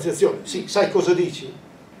transustanziazione. Sì, sai cosa dici?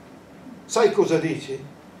 Sai cosa dici?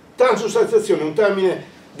 Transustanziazione è un termine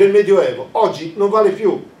del Medioevo, oggi non vale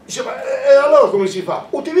più. Dice, ma allora come si fa?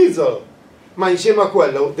 Utilizzalo. Ma insieme a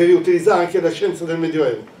quello devi utilizzare anche la scienza del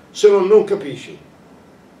Medioevo, se no non capisci.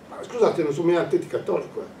 Ma scusate, non sono mica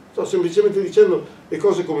anticattolico, sto semplicemente dicendo le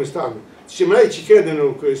cose come stanno. Dice, ma lei ci crede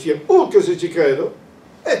nell'Eucaristia? Che se ci credo,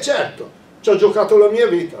 certo, ci ho giocato la mia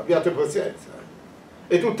vita, abbiate pazienza.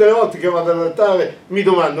 E tutte le volte che vado all'altare mi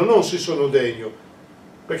domando, non se sono degno,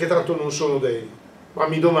 perché tanto non sono degno, ma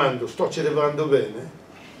mi domando, sto celebrando bene?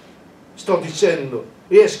 Sto dicendo,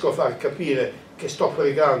 riesco a far capire che sto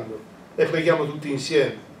pregando e preghiamo tutti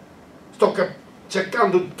insieme? Sto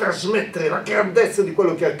cercando di trasmettere la grandezza di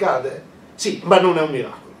quello che accade? Sì, ma non è un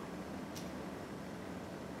miracolo.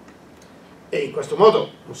 E in questo modo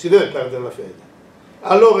non si deve perdere la fede.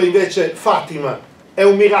 Allora invece Fatima è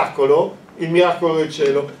un miracolo? Il miracolo del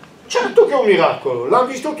cielo? Certo che è un miracolo, l'hanno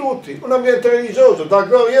visto tutti, un ambiente religioso, dà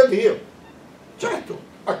gloria a Dio. Certo,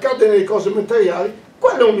 accade nelle cose materiali,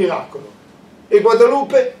 quello è un miracolo. E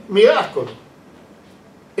Guadalupe, miracolo.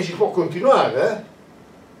 E si può continuare,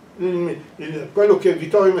 quello che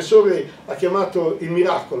Vittorio Messori ha chiamato il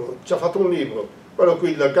miracolo, ci ha fatto un libro, quello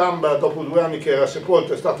qui, la gamba dopo 2 anni che era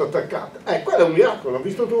sepolta è stata attaccata. Quello è un miracolo, l'hanno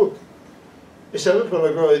visto tutti. E serve per la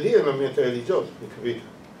gloria di Dio in un ambiente religioso, capito?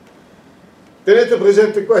 Tenete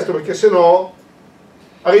presente questo, perché se no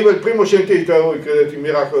arriva il primo scientifico e voi credete in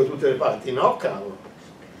miracolo da tutte le parti. No, caro.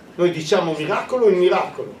 Noi diciamo miracolo e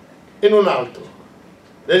miracolo, e non altro.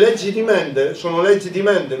 Le leggi di Mendel sono leggi di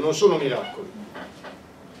Mendel, non sono miracoli.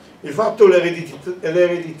 Il fatto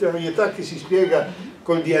l'ereditarietà che si spiega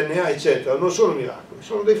col DNA, eccetera, non sono miracoli,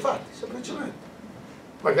 sono dei fatti, semplicemente.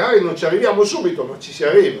 Magari non ci arriviamo subito, ma ci si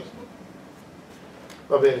arriva.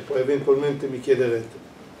 Va bene, poi eventualmente mi chiederete.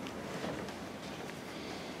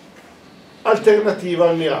 Alternativa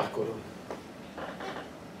al miracolo.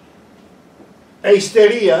 È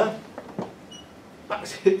isteria? Ma,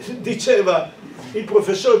 diceva il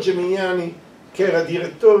professor Geminiani, che era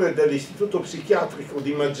direttore dell'istituto psichiatrico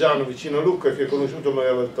di Maggiano vicino a Lucca, che ha conosciuto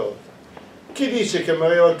Maria Valtorta. Chi dice che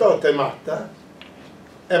Maria Valtorta è matta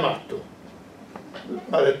è matto,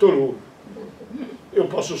 ha detto lui. Io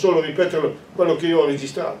posso solo ripetere quello che io ho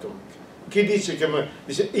registrato. Chi dice che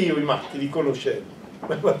dice, io i matti li conoscevo,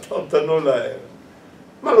 ma Valtorta non la era,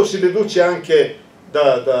 ma lo si deduce anche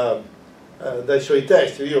dai suoi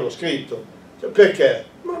testi. Io l'ho scritto, perché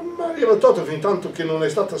Maria Valtorta, fin tanto che non è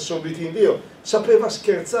stata assorbita in Dio, sapeva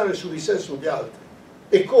scherzare su di sé e sugli altri,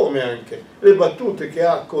 e come anche le battute che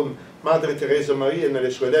ha con Madre Teresa Maria nelle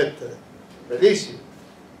sue lettere, bellissimo.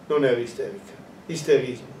 Non era isterica,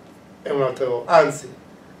 isterismo è un'altra roba. Anzi,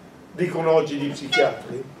 dicono oggi gli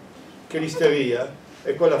psichiatri che l'isteria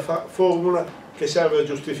è quella formula che serve a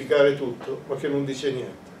giustificare tutto, ma che non dice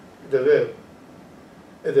niente. Ed è vero,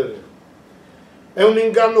 ed è vero. È un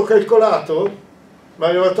inganno calcolato?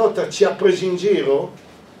 Maria Valtorta ci ha presi in giro,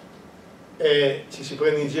 e ci si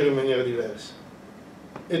prende in giro in maniera diversa,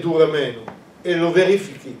 e dura meno, e lo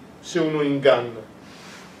verifichi se uno inganna.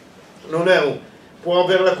 Non è può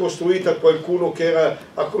averla costruita qualcuno che era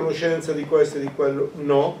a conoscenza di questo e di quello?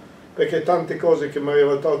 No, perché tante cose che Maria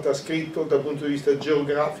Valtorta ha scritto dal punto di vista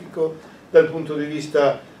geografico, dal punto di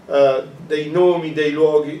vista dei nomi, dei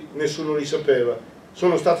luoghi, nessuno li sapeva,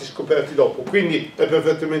 sono stati scoperti dopo, quindi è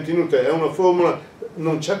perfettamente inutile, è una formula,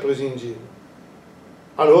 non c'è presa in giro.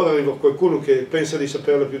 Allora arriva qualcuno che pensa di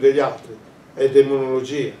saperla più degli altri, è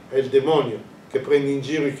demonologia, è il demonio che prende in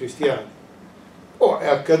giro i cristiani. È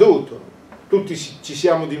accaduto, tutti ci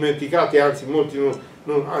siamo dimenticati, anzi molti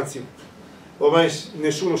anzi ormai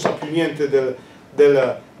nessuno sa più niente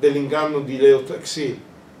dell'inganno di Leo Taxil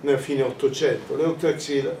nel fine 800. Leo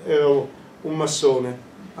Taxil era un massone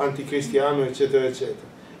anticristiano, eccetera eccetera,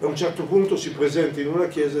 e a un certo punto si presenta in una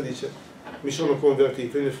chiesa e dice: mi sono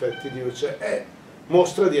convertito. In effetti Dio c'è,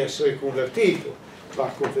 mostra di essere convertito, va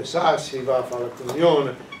a confessarsi, va a fare la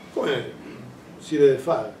comunione, come si deve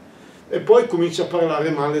fare, e poi comincia a parlare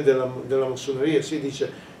male della massoneria. Si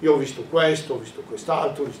dice: io ho visto questo, ho visto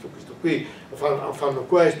quest'altro, ho visto questo qui, fanno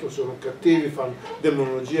questo, sono cattivi, fanno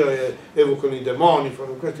demonologia, evocano i demoni,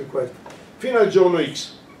 fanno questo e questo, fino al giorno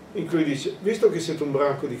X in cui dice: visto che siete un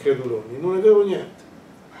branco di creduloni, non è vero niente,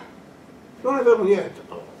 non è vero niente.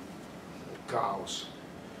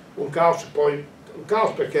 Un caos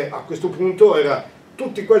perché a questo punto era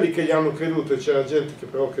tutti quelli che gli hanno creduto, e c'era gente che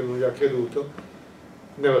però che non gli ha creduto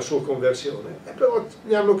nella sua conversione, e però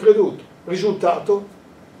gli hanno creduto, risultato: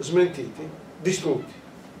 smentiti, distrutti,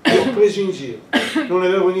 presi in giro, non è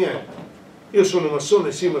vero niente. Io sono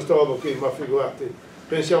massone, sì, ma sta roba qui, ma figurati,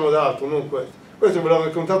 pensiamo ad altro, non questo. Questo ve l'ho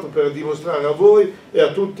raccontato per dimostrare a voi e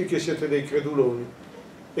a tutti che siete dei creduloni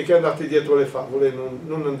e che andate dietro le favole,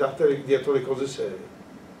 non andate dietro le cose serie.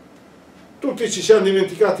 Tutti ci siamo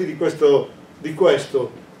dimenticati di questo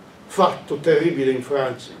fatto terribile in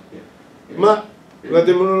Francia, ma la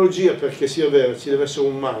demonologia, perché sia vera, ci deve essere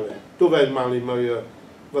un male. Dov'è il male in Maria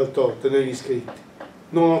Valtorta? Negli scritti.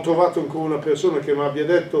 Non ho trovato ancora una persona che mi abbia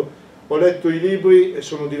detto: ho letto i libri e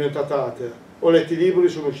sono diventata atea, ho letto i libri e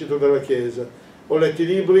sono uscito dalla chiesa, ho letto i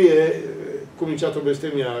libri e ho cominciato a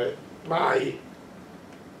bestemmiare. Mai.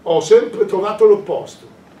 Ho sempre trovato l'opposto.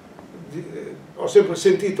 Ho sempre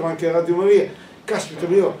sentito anche a Radio Maria, caspita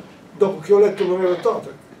mio, dopo che ho letto Maria Valtorta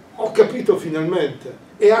ho capito finalmente.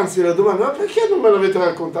 E anzi la domanda: ma perché non me l'avete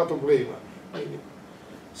raccontato prima? Quindi,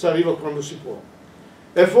 si arriva quando si può.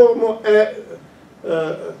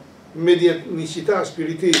 Medianicità,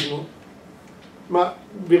 spiritismo, ma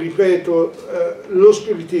vi ripeto, lo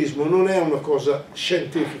spiritismo non è una cosa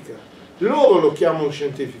scientifica. Loro lo chiamano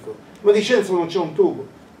scientifico, ma di scienza non c'è un tubo.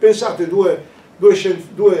 Pensate, due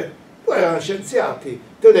erano scienziati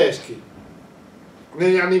tedeschi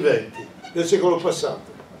negli anni 20 del secolo passato.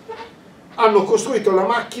 Hanno costruito la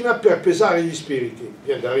macchina per pesare gli spiriti.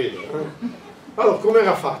 Viene da ridere, eh? Allora,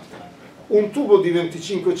 com'era fatta? Un tubo di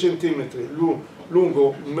 25 cm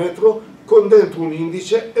lungo 1 metro, con dentro un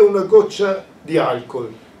indice e una goccia di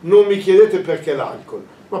alcol. Non mi chiedete perché l'alcol,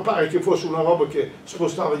 ma pare che fosse una roba che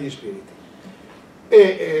spostava gli spiriti.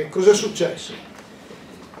 E cos'è successo?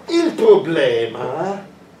 Il problema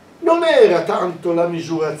non era tanto la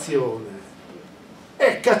misurazione,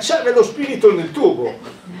 è cacciare lo spirito nel tubo.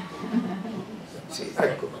 Sì,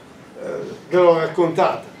 ecco, ve l'ho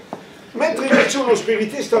raccontata. Mentre invece uno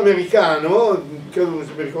spiritista americano, credo, non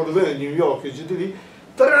mi ricordo bene, di New York,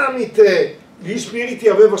 tramite gli spiriti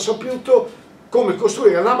aveva saputo come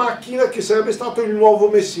costruire la macchina che sarebbe stato il nuovo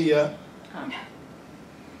Messia.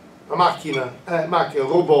 La macchina,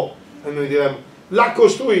 robot, noi diremmo, la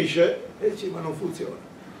costruisce e dice: ma non funziona.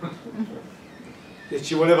 E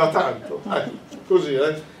ci voleva tanto, così,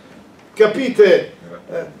 capite?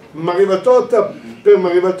 Maria Valtorta, per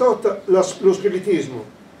Maria Valtorta lo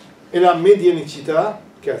spiritismo e la medianicità,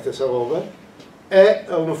 che è la stessa roba, è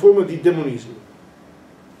una forma di demonismo.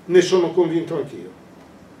 Ne sono convinto anch'io,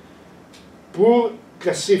 pur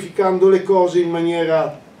classificando le cose in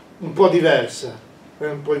maniera un po' diversa,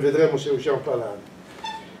 poi vedremo se riusciamo a parlare.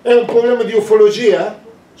 È un problema di ufologia?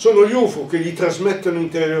 Sono gli UFO che gli trasmettono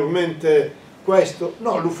interiormente questo?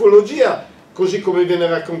 No, l'ufologia, così come viene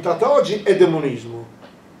raccontata oggi, è demonismo.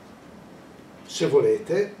 Se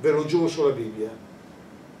volete, ve lo giuro sulla Bibbia,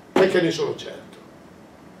 perché ne sono certo.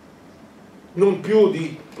 Non più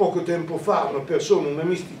di poco tempo fa una persona, una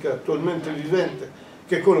mistica attualmente vivente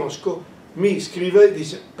che conosco, mi scrive e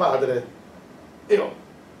dice: padre, io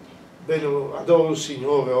adoro il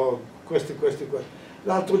Signore, ho queste.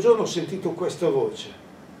 L'altro giorno ho sentito questa voce: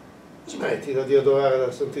 smettila di adorare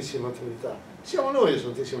la Santissima Trinità. Siamo noi la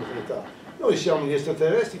Santissima Trinità, noi siamo gli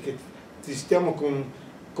extraterrestri che ti stiamo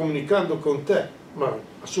comunicando con te, ma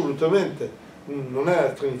assolutamente non è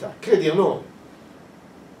la Trinità, credi a noi.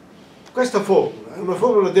 Questa formula è una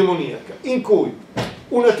formula demoniaca in cui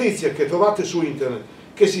una tizia che trovate su internet,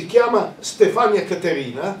 che si chiama Stefania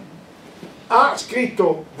Caterina, ha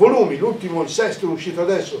scritto volumi, l'ultimo, il sesto, è uscito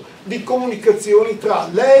adesso, di comunicazioni tra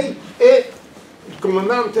lei e il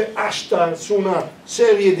comandante Ashtar su una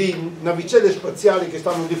serie di navicelle spaziali che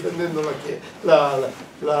stanno difendendo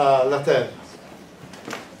la Terra.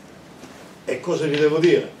 E cosa vi devo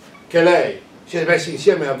dire? Che lei si è messa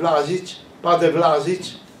insieme a Vlasic, padre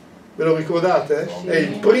Vlasic, ve lo ricordate? Sì. È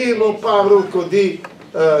il primo parroco di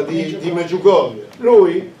Medjugorje.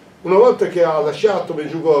 Lui, una volta che ha lasciato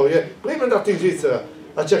Medjugorje, prima è andato in Svizzera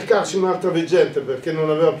a cercarsi un'altra veggente perché non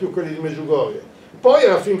aveva più quelli di Medjugorje. Poi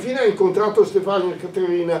alla fin fine ha incontrato Stefania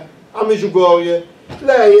Caterina a Medjugorje.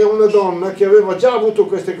 Lei è una donna che aveva già avuto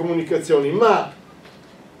queste comunicazioni, ma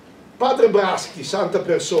padre Braschi, santa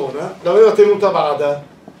persona, l'aveva tenuta a bada,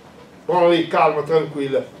 buona lì, calma,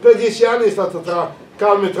 tranquilla. Per 10 anni è stata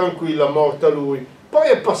calma e tranquilla, morta lui. Poi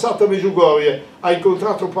è passata a Medjugorje, ha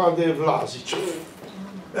incontrato padre Vlasic.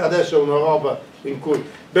 E adesso è una roba in cui...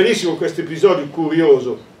 Bellissimo questo episodio,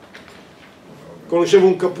 curioso. Conoscevo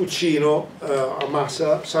un cappuccino a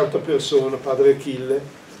Massa, santa persona, padre Achille,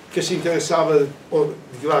 che si interessava di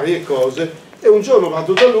varie cose, e un giorno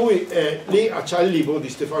vado da lui e lì c'ha il libro di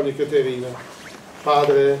Stefania Caterina.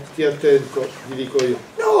 Padre, stia attento, gli dico io.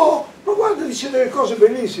 No, ma guarda, dice delle cose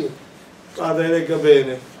bellissime. Padre, legga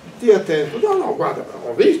bene, stia attento. No, guarda,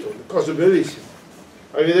 ho visto, cose bellissime.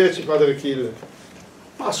 Arrivederci, padre Achille.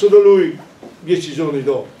 Passo da lui 10 giorni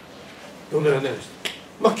dopo, don Ernesto,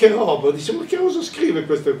 ma che roba, dice, ma che cosa scrive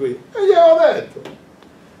questo qui? E gli aveva detto,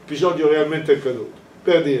 episodio realmente accaduto,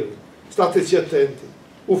 per dirvi, stateci attenti,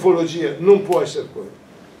 ufologia non può essere quello,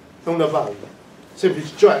 è una balla,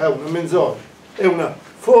 semplice, cioè è una menzogna, è una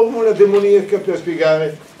formula demoniaca per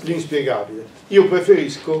spiegare l'inspiegabile. Io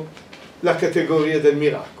preferisco la categoria del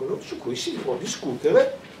miracolo, su cui si può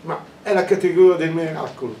discutere, ma è la categoria del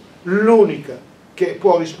miracolo, l'unica che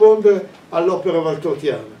può rispondere all'opera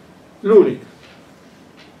valtortiana, l'unica,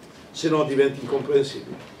 se no diventa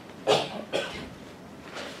incomprensibile.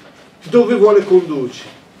 Dove vuole condurci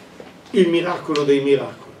il miracolo dei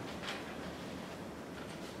miracoli?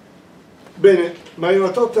 Bene, Maria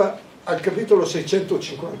Valtorta al capitolo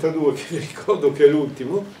 652, che vi ricordo che è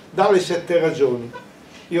l'ultimo, dà le 7 ragioni.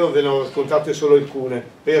 Io ve ne ho raccontate solo alcune,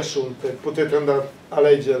 riassunte, potete andare a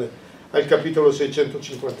leggere al capitolo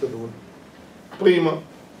 652. Primo,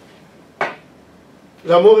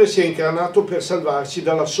 l'amore si è incarnato per salvarci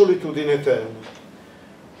dalla solitudine eterna.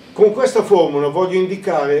 Con questa formula voglio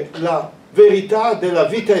indicare la verità della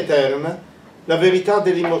vita eterna, la verità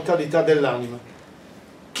dell'immortalità dell'anima.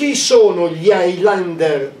 Chi sono gli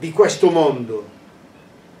Highlander di questo mondo?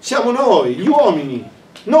 Siamo noi, gli uomini,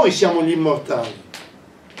 noi siamo gli immortali.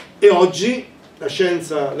 E oggi la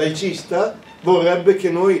scienza laicista vorrebbe che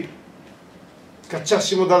noi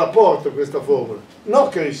cacciassimo dalla porta questa formula. No,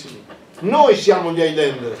 carissimi, noi siamo gli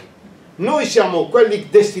Highlander, noi siamo quelli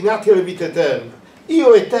destinati alla vita eterna.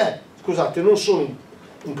 Io e te, scusate, non sono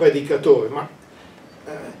un predicatore, ma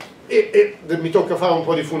mi tocca fare un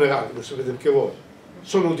po' di funerali, lo sapete anche voi.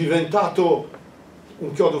 Sono diventato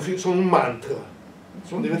un chiodo fisso, sono un mantra,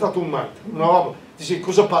 sono diventato un mantra, una roba, dici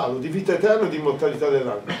cosa parlo? Di vita eterna e di immortalità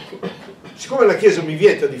dell'anima. Siccome la Chiesa mi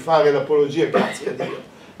vieta di fare l'apologia, grazie a Dio,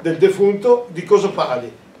 del defunto, di cosa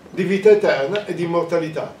parli? Di vita eterna e di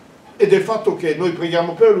immortalità, e del fatto che noi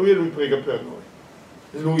preghiamo per lui e lui prega per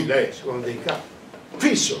noi, lui, lei, secondo dei capi,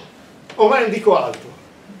 fisso. Ormai non dico altro,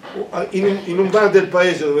 in un bar del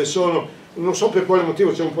paese dove sono, non so per quale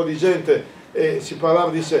motivo, c'è un po' di gente, si parlava,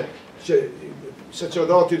 dice, i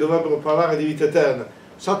sacerdoti dovrebbero parlare di vita eterna.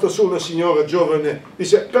 Salta su una signora giovane,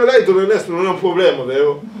 dice, per lei don Ernesto non è un problema,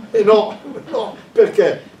 vero? E no,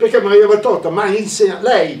 perché? Perché Maria Valtorta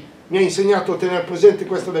lei mi ha insegnato a tenere presente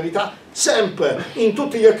questa verità sempre, in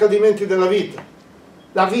tutti gli accadimenti della vita.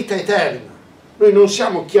 La vita eterna. Noi non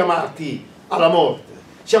siamo chiamati alla morte,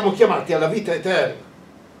 siamo chiamati alla vita eterna.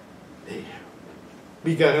 E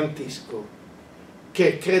vi garantisco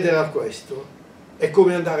che credere a questo è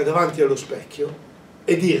come andare davanti allo specchio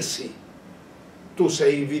e dirsi, tu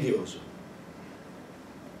sei invidioso.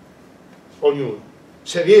 Ognuno.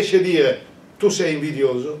 Se riesci a dire, tu sei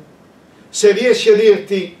invidioso, se riesci a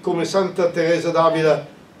dirti, come Santa Teresa d'Avila,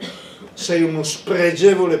 sei uno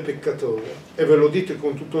spregevole peccatore, e ve lo dite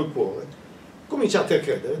con tutto il cuore, cominciate a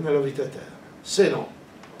credere nella vita eterna. Se no,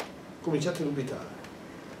 cominciate a dubitare.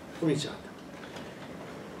 Cominciate.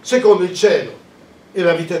 Secondo, il cielo e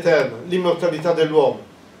la vita eterna, l'immortalità dell'uomo.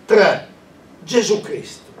 3. Gesù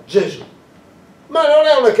Cristo, Gesù. Ma non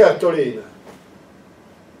è una cartolina,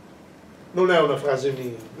 non è una frase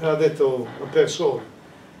mia, me l'ha detto una persona,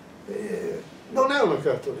 non è una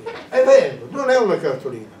cartolina, è vero, non è una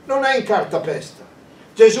cartolina, non è in cartapesta.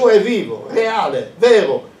 Gesù è vivo, reale,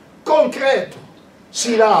 vero, concreto,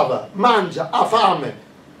 si lava, mangia, ha fame,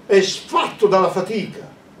 è sfatto dalla fatica.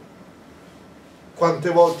 Quante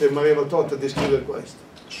volte Maria Valtorta descrive questo?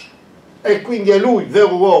 E quindi è lui,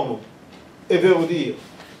 vero uomo e vero Dio.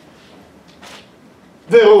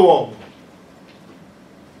 Vero uomo,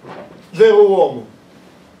 vero uomo.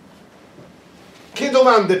 Che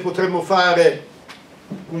domande potremmo fare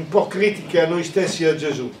un po' critiche a noi stessi e a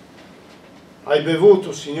Gesù? Hai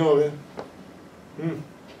bevuto, Signore?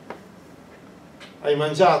 Hai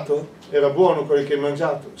mangiato? Era buono quello che hai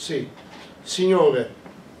mangiato? Sì. Signore,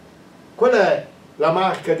 qual è la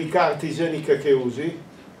marca di carta igienica che usi?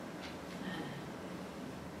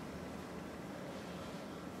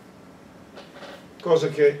 Cosa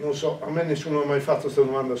che, non so, a me nessuno ha mai fatto questa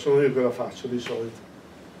domanda, sono io che la faccio di solito.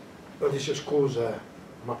 Allora dice, scusa,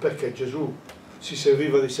 ma perché Gesù si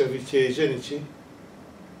serviva dei servizi igienici?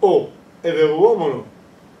 Oh, è vero uomo o no?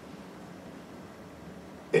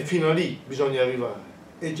 E fino a lì bisogna arrivare.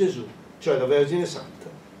 E Gesù, cioè la Vergine Santa,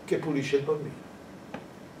 che pulisce il bambino.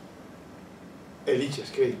 E lì c'è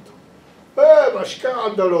scritto. Ma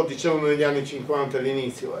scandalo, dicevano negli anni 50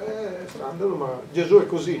 all'inizio. Scandalo, ma Gesù è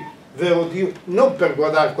così. Vero Dio, non per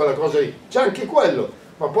guardare quella cosa lì, c'è anche quello,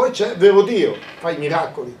 ma poi c'è vero Dio, fa i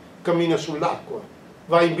miracoli, cammina sull'acqua,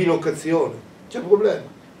 va in bilocazione, c'è problema.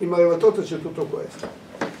 In Maria Valtorta c'è tutto questo.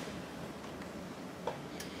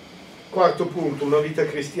 Quarto punto, una vita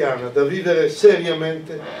cristiana da vivere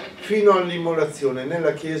seriamente fino all'immolazione,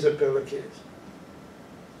 nella Chiesa e per la Chiesa.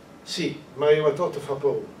 Sì, Maria Valtorta fa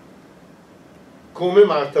paura, come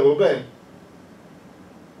Marta Robin,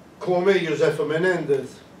 come Josefa Menendez,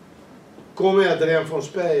 come Adrian von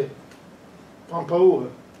Speyer, fanno paura.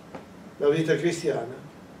 La vita cristiana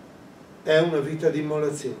è una vita di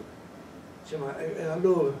immolazione. Cioè, ma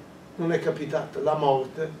allora non è capitata, la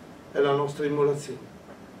morte è la nostra immolazione.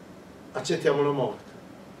 Accettiamo la morte,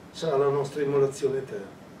 sarà la nostra immolazione eterna,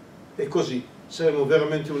 e così saremo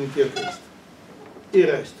veramente uniti a Cristo. Il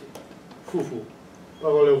resto, fu,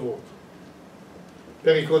 parole a vuoto,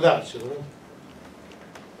 per ricordarcelo, no?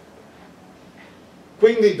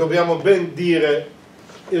 Quindi dobbiamo ben dire,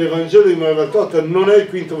 il Vangelo di Maria Valtorta non è il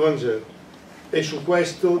quinto Vangelo, e su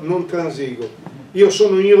questo non transigo. Io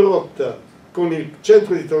sono in rotta con il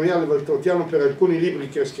centro editoriale valtortiano per alcuni libri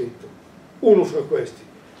che ha scritto. Uno fra questi,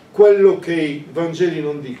 quello che i Vangeli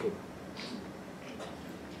non dicono,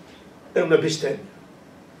 è una bestemmia.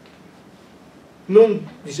 Non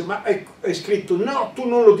dice, ma è scritto, no, tu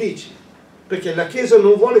non lo dici, perché la Chiesa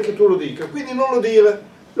non vuole che tu lo dica, quindi non lo dire.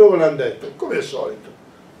 Loro l'hanno detto, come al solito,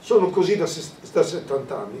 sono così da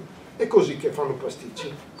 70 anni, è così che fanno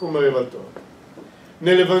pasticci con Maria Valtorta.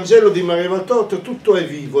 Nell'Evangelo di Maria Valtorta tutto è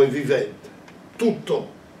vivo e vivente, tutto,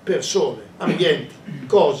 persone, ambienti,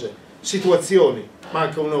 cose, situazioni,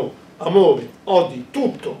 manca un O, amori, odi,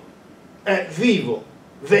 tutto è vivo,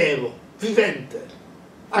 vero, vivente,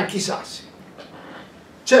 anche i sassi.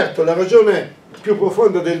 Certo, la ragione più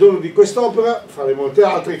profonda del dono di quest'opera, fra le molte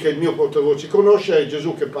altre che il mio portavoce conosce, è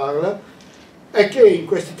Gesù che parla, è che in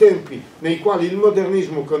questi tempi nei quali il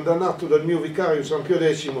modernismo condannato dal mio vicario San Pio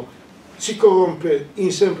X si corrompe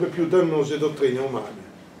in sempre più dannose dottrine umane.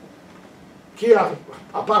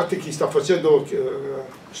 A parte chi sta facendo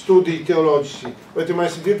studi teologici, avete mai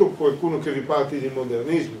sentito qualcuno che vi parli di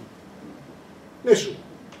modernismo? Nessuno.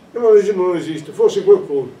 Il modernismo non esiste, forse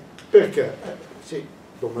qualcuno. Perché? Sì,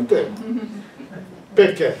 Don Matteo.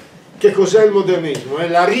 Perché? Che cos'è il modernismo? È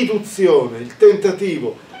la riduzione, il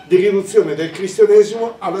tentativo di riduzione del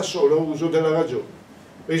cristianesimo alla sola uso della ragione.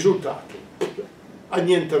 Risultato,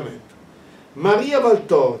 annientamento. Maria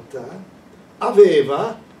Valtorta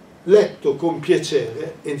aveva letto con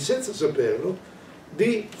piacere, e senza saperlo,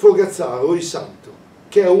 di Fogazzaro il Santo,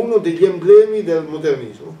 che è uno degli emblemi del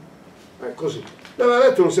modernismo. È così. L'aveva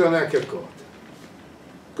letto e non si era neanche accorta.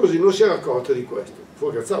 Così non si era accorta di questo.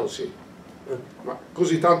 Fogazzaro sì, ma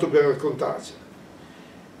così tanto per raccontarci.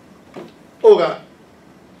 Ora,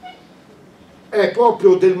 è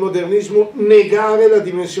proprio del modernismo negare la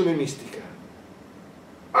dimensione mistica.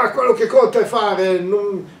 Ah, quello che conta è fare,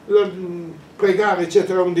 pregare,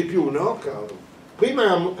 eccetera, un di più, no, caro?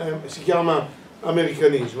 Prima si chiama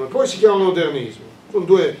americanismo, e poi si chiama modernismo. Sono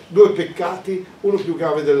due peccati, uno più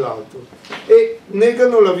grave dell'altro. E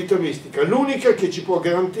negano la vita mistica, l'unica che ci può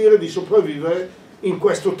garantire di sopravvivere in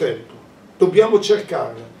questo tempo. Dobbiamo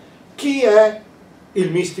cercarla. Chi è il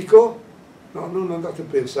mistico? No, non andate a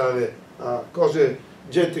pensare a cose,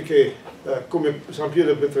 gente che, come San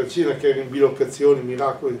Piero de Petracina, che era in bilocazioni,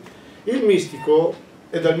 miracoli. Il mistico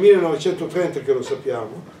è dal 1930 che lo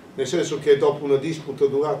sappiamo, nel senso che dopo una disputa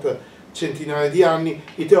durata centinaia di anni,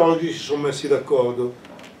 i teologi si sono messi d'accordo,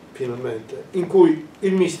 finalmente, in cui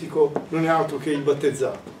il mistico non è altro che il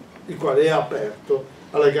battezzato, il quale è aperto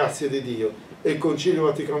alla grazia di Dio, e il Concilio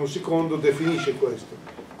Vaticano II definisce questo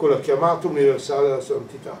con la chiamata universale alla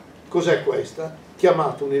santità. Cos'è questa?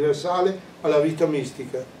 Chiamata universale alla vita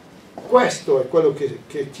mistica. Questo è quello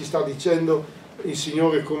che ci sta dicendo il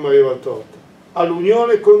Signore con Maria Valtorta,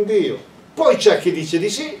 all'unione con Dio. Poi c'è chi dice di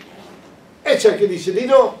sì e c'è chi dice di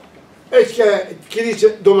no, e c'è chi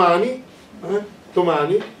dice domani,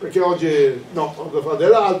 perché oggi no, ho da fare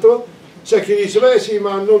dell'altro, c'è chi dice beh sì,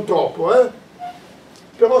 ma non troppo,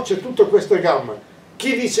 però c'è tutta questa gamma.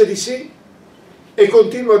 Chi dice di sì e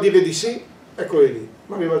continua a dire di sì, eccoli lì,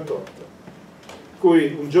 Maria Valtorta,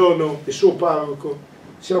 cui un giorno il suo parroco,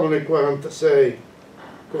 siamo nel 46,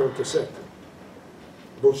 47,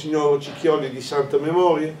 Monsignor Cicchioli di Santa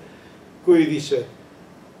Memoria, cui dice: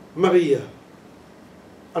 Maria,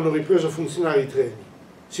 hanno ripreso a funzionare i treni,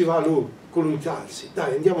 si va a lui con un taxi,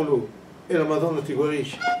 dai andiamo a lui e la Madonna ti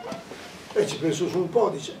guarisce. E ci penso su un po',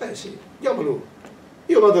 dice sì, andiamo a lui,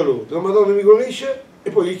 io vado a lui, la Madonna mi guarisce e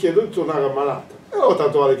poi gli chiedo di tornare ammalata, e allora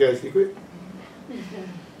tanto vale che resti qui.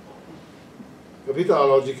 Capite la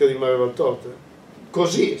logica di Maria Valtorta?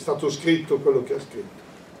 Così è stato scritto quello che ha scritto.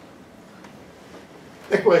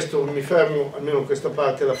 E questo mi fermo, almeno questa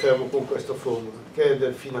parte la fermo con questa formula, che è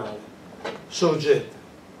del finale. Sorgete,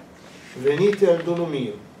 venite al dono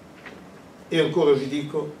mio, e ancora vi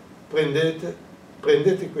dico,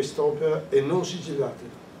 prendete quest'opera e non sigillatela,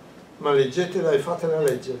 ma leggetela e fatela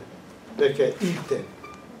leggere, perché il tempo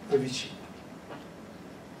è vicino.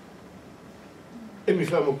 E mi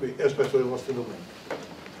fermo qui e aspetto le vostre domande.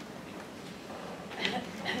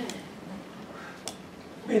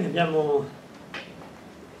 Bene, abbiamo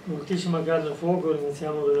moltissima carne al fuoco,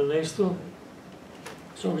 iniziamo da Ernesto.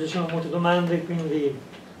 So che ci sono molte domande, quindi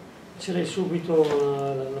lascerei subito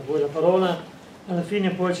a voi la parola. Alla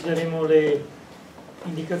fine poi ci daremo le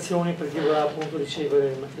indicazioni per chi vorrà appunto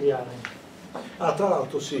ricevere il materiale. Ah, tra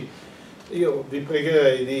l'altro sì, io vi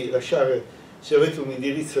pregherei di lasciare, se avete un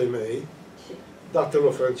indirizzo email, datelo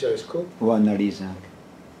a Francesco. O Annalisa.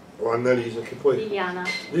 O Annalisa, che poi... Liliana.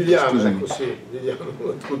 Liliana, ecco sì, Liliana,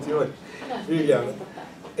 tutti noi. Liliana.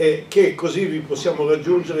 E che così vi possiamo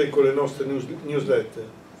raggiungere con le nostre newsletter,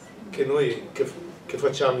 che noi che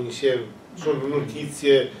facciamo insieme. Sono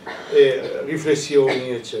notizie,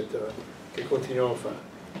 riflessioni, eccetera, che continuiamo a fare.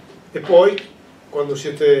 E poi, quando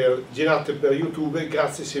siete girate per YouTube,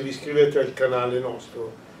 grazie se vi iscrivete al canale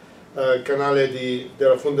nostro, il canale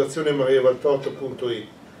della Fondazione MariaValtorta.it.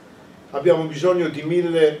 Abbiamo bisogno di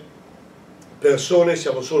 1000 persone,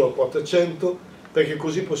 siamo solo a 400, perché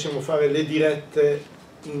così possiamo fare le dirette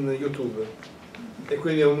in YouTube. E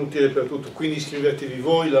quindi è un utile per tutto, quindi iscrivetevi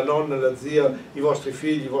voi, la nonna, la zia, i vostri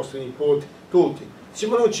figli, i vostri nipoti, tutti. Dice,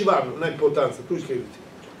 ma non ci vanno, non ha importanza, tu iscriviti,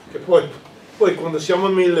 che poi quando siamo a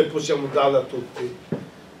 1000 possiamo darla a tutti.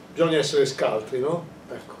 Bisogna essere scaltri, no?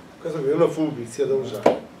 Ecco, questa è una furbizia da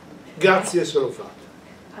usare. Grazie se lo fate.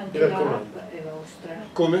 Anche l'app è vostra?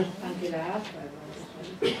 Come? Anche l'app è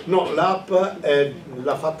vostra? No, l'app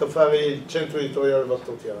l'ha fatta fare il centro editoriale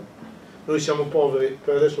Valtortiano. Noi siamo poveri,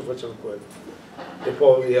 per adesso facciamo quello. E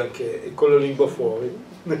poveri anche con la lingua fuori,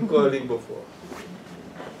 con la lingua fuori.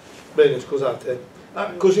 Bene, scusate.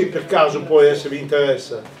 Ah, così per caso poi, se vi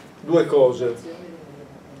interessa, due cose.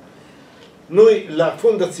 Noi, la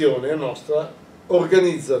fondazione nostra,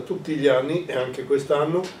 organizza tutti gli anni, e anche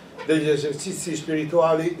quest'anno, degli esercizi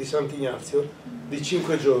spirituali di Sant'Ignazio di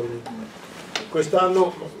 5 giorni.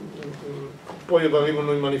 Quest'anno, poi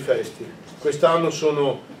arrivano i manifesti, quest'anno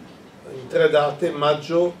sono in 3 date,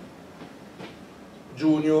 maggio,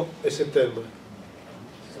 giugno e settembre.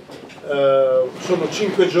 Sono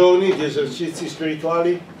 5 giorni di esercizi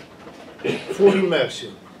spirituali full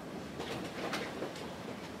immersion.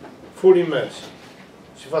 Full immersion.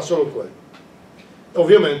 Si fa solo quello.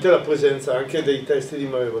 Ovviamente la presenza anche dei testi di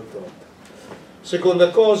Maria Valtorta. Seconda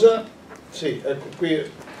cosa, sì, ecco,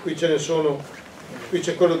 qui ce ne sono, qui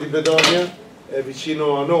c'è quello di Bedonia, è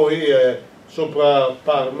vicino a noi, è sopra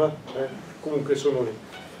Parma, comunque sono lì.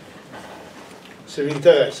 Se vi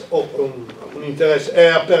interessa, un interesse, è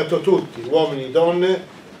aperto a tutti, uomini, donne,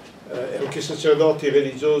 anche sacerdoti,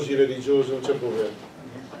 religiosi, non c'è problema.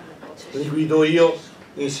 Li guido io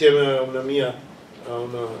insieme a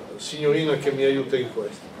una signorina che mi aiuta in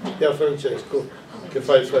questo, e a Francesco che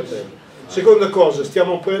fa il fratello. Seconda cosa,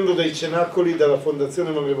 stiamo aprendo dei cenacoli dalla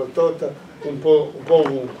Fondazione Maria Valtorta un po'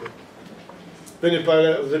 ovunque. Ve ne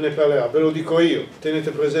parlerà, ve lo dico io, tenete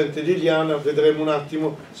presente Liliana, vedremo un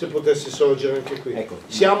attimo se potesse sorgere anche qui. Ecco.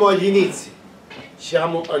 Siamo agli inizi,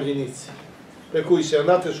 per cui se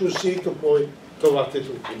andate sul sito poi trovate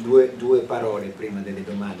tutto. Due parole prima delle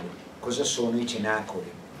domande. Cosa sono i cenacoli?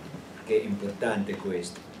 Che è importante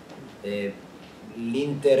questo.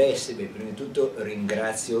 L'interesse, prima di tutto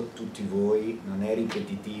ringrazio tutti voi, non è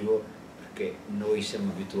ripetitivo, perché noi siamo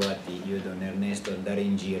abituati, io e Don Ernesto, ad andare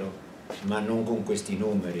in giro, ma non con questi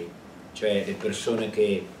numeri, cioè le persone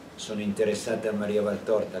che sono interessate a Maria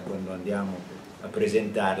Valtorta quando andiamo a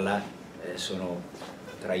presentarla sono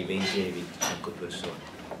tra i 20 e i 25 persone,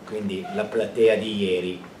 quindi la platea di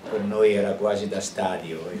ieri per noi era quasi da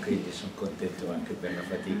stadio e quindi sono contento anche per la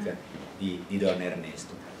fatica di Don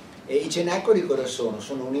Ernesto. E i cenacoli cosa sono?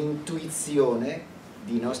 Sono un'intuizione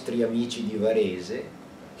di nostri amici di Varese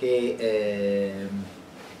che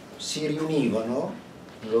si riunivano,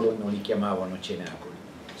 loro non li chiamavano cenacoli,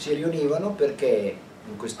 si riunivano perché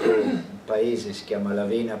in questo paese si chiama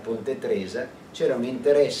Lavena Ponte Tresa c'era un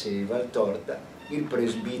interesse di Valtorta, il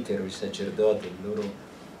presbitero, il sacerdote,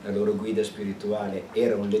 la loro guida spirituale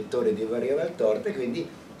era un lettore di Maria Valtorta e quindi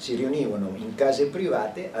si riunivano in case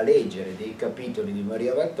private a leggere dei capitoli di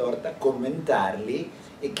Maria Valtorta, commentarli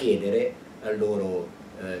e chiedere al loro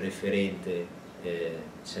referente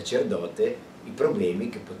sacerdote i problemi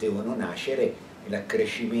che potevano nascere e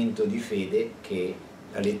l'accrescimento di fede che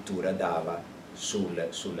la lettura dava sulla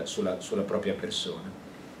propria persona.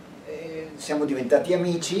 Siamo diventati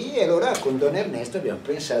amici e allora con Don Ernesto abbiamo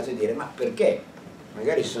pensato di dire ma perché?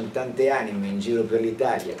 Magari sono tante anime in giro per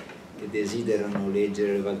l'Italia che desiderano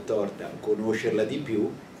leggere Valtorta, conoscerla di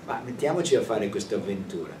più, ma mettiamoci a fare questa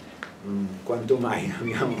avventura. Quanto mai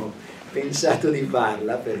abbiamo pensato di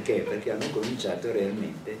farla? Perché? Perché hanno cominciato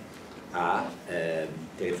realmente a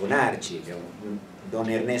telefonarci. Don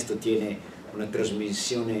Ernesto tiene una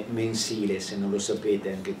trasmissione mensile, se non lo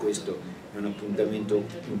sapete, anche questo è un appuntamento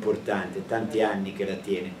importante, tanti anni che la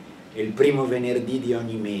tiene, è il primo venerdì di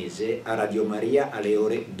ogni mese a Radio Maria alle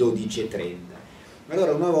ore 12:30.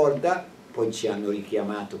 Allora una volta, poi ci hanno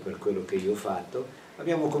richiamato per quello che io ho fatto,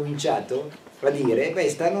 abbiamo cominciato a dire, beh,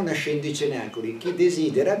 stanno nascendo i cenacoli, chi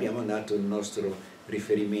desidera, abbiamo dato il nostro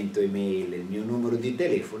riferimento email, il mio numero di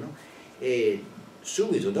telefono, e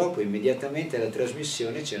subito dopo, immediatamente alla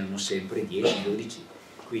trasmissione, c'erano sempre 10, 12,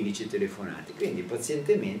 15 telefonate. Quindi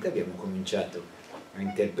pazientemente abbiamo cominciato a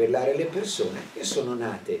interpellare le persone e sono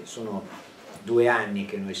nate, sono 2 anni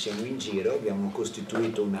che noi siamo in giro, abbiamo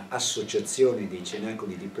costituito un'associazione dei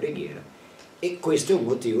cenacoli di preghiera e questo è un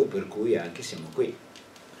motivo per cui anche siamo qui,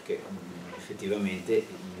 perché effettivamente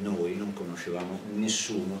noi non conoscevamo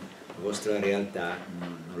nessuno, la vostra realtà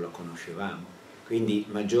non la conoscevamo. Quindi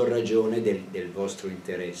maggior ragione del vostro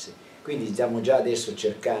interesse. Quindi stiamo già adesso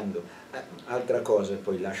cercando, altra cosa,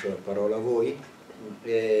 poi lascio la parola a voi,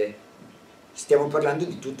 stiamo parlando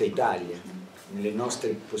di tutta Italia, nelle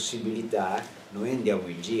nostre possibilità noi andiamo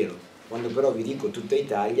in giro, quando però vi dico tutta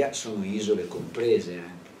Italia sono isole comprese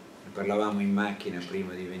anche. Ne parlavamo in macchina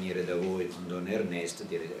prima di venire da voi con Don Ernesto,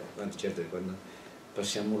 certo che quando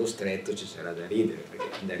passiamo lo stretto ci sarà da ridere,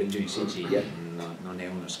 perché andare giù in Sicilia non è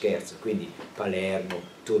uno scherzo, quindi Palermo,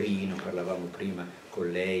 Torino, parlavamo prima con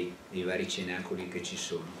lei dei vari cenacoli che ci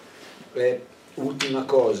sono. Ultima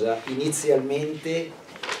cosa, inizialmente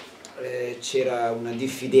c'era una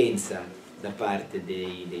diffidenza da parte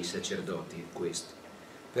dei sacerdoti in questo,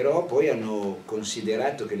 però poi hanno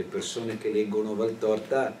considerato che le persone che leggono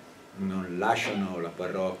Valtorta non lasciano la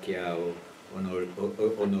parrocchia o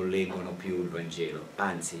non leggono più il Vangelo,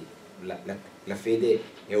 anzi la fede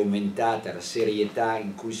è aumentata, la serietà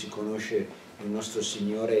in cui si conosce il nostro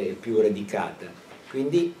Signore è più radicata,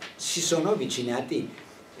 quindi si sono avvicinati,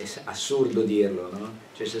 è assurdo dirlo, no?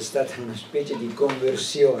 Cioè c'è stata una specie di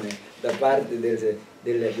conversione da parte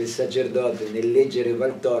del sacerdote nel leggere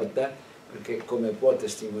Valtorta, perché come può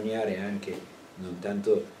testimoniare anche non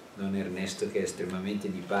tanto Don Ernesto che è estremamente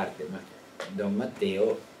di parte, ma Don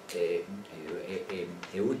Matteo, è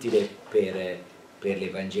utile per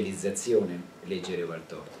l'evangelizzazione leggere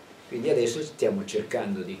Valtorta. Quindi adesso stiamo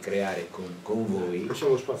cercando di creare con voi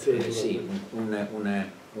sì,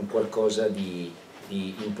 un qualcosa di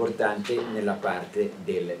importante nella parte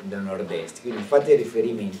del nord-est. Quindi fate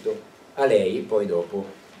riferimento a lei, poi dopo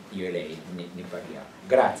io e lei ne parliamo.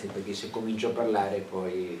 Grazie, perché se comincio a parlare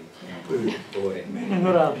poi ore. Bene,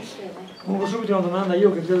 allora, pongo subito una domanda,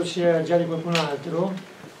 io che credo sia già di qualcun altro.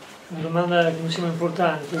 Una domanda che mi sembra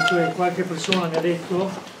importante, cioè qualche persona mi ha detto,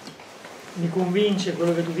 mi convince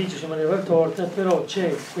quello che tu dici su Maria Valtorta, però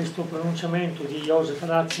c'è questo pronunciamento di Joseph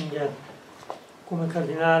Ratzinger come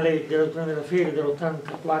cardinale della dottrina della fede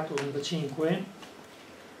dell'84-85,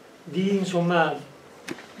 di insomma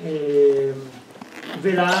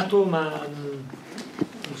velato ma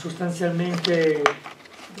sostanzialmente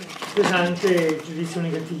pesante giudizio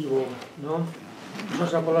negativo, no? Non so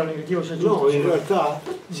se la parola negativo sia giusta. No, in realtà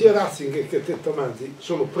sia Ratzinger che Tettamanti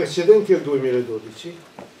sono precedenti al 2012,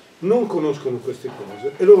 non conoscono queste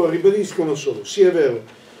cose e loro ribadiscono solo, sì è vero,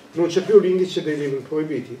 non c'è più l'indice dei libri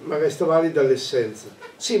proibiti, ma resta valida l'essenza.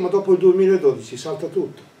 Sì, ma dopo il 2012 salta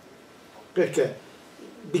tutto. Perché?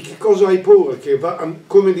 Di che cosa hai paura? Che va,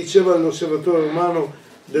 come diceva l'osservatore romano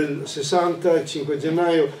del 60, il 5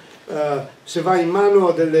 gennaio, se vai in mano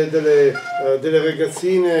a delle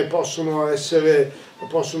ragazzine possono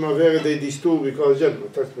avere dei disturbi, cose del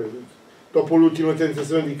genere. Dopo l'ultima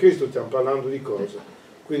tentazione di Cristo stiamo parlando di cosa?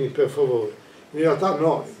 Quindi per favore, in realtà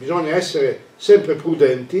no, bisogna essere sempre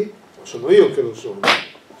prudenti, sono io che lo sono.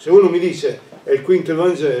 Se uno mi dice è il quinto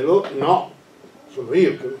Vangelo, no, sono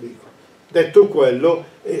io che lo dico. Detto quello,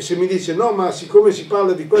 se mi dice no, ma siccome si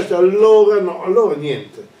parla di questo, allora no, allora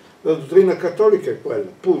niente. La dottrina cattolica è quella,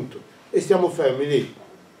 punto. E stiamo fermi lì.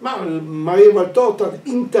 Ma Maria Valtorta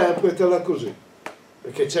interpretala così,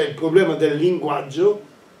 perché c'è il problema del linguaggio,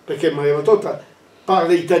 perché Maria Valtorta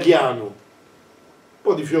parla italiano, un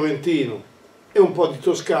po' di fiorentino e un po' di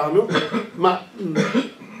toscano, ma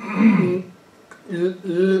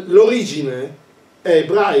l'origine è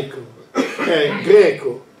ebraico, è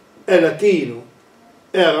greco, è latino,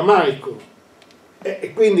 è aramaico,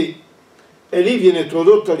 e quindi e lì viene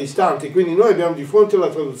tradotto all'istante, quindi noi abbiamo di fronte la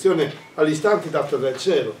traduzione all'istante data dal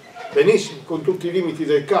cielo, benissimo, con tutti i limiti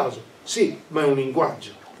del caso, sì, ma è un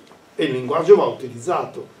linguaggio, e il linguaggio va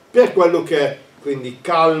utilizzato per quello che è, quindi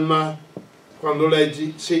calma, quando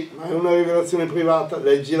leggi, sì, ma è una rivelazione privata,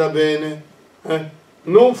 leggila bene,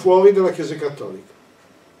 non fuori dalla Chiesa Cattolica.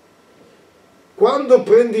 Quando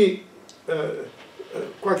prendi,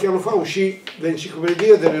 qualche anno fa uscì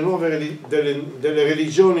l'enciclopedia delle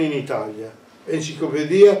religioni in Italia,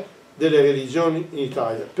 enciclopedia delle religioni in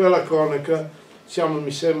Italia, per la cronaca siamo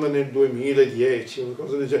mi sembra nel 2010, una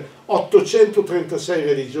cosa del genere, 836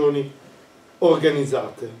 religioni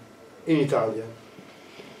organizzate in Italia.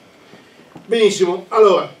 Benissimo,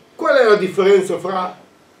 allora, qual è la differenza fra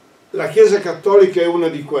la Chiesa Cattolica e una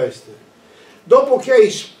di queste? Dopo che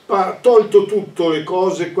hai tolto tutto, le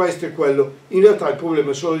cose, questo e quello, in realtà il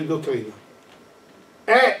problema è solo di dottrina.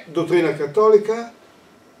 È dottrina cattolica?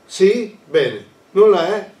 Sì? Bene. Non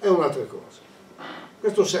la è un'altra cosa.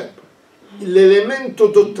 Questo sempre. L'elemento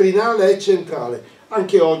dottrinale è centrale.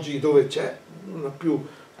 Anche oggi dove c'è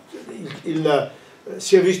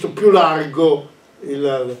si è visto più largo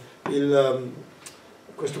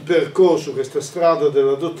questo percorso, questa strada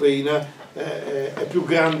della dottrina è più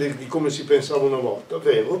grande di come si pensava una volta,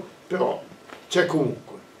 vero? Però c'è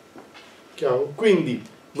comunque. Chiaro? Quindi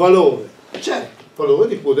valore, certo, valore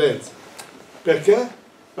di prudenza. Perché?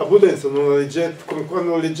 La prudenza non la leggete,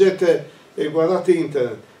 quando leggete e guardate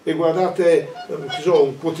internet e guardate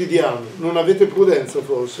un quotidiano, non avete prudenza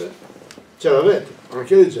forse? Ce l'avete,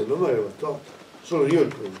 anche leggendo Maria Valtorta, sono io il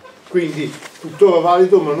primo. Quindi tuttora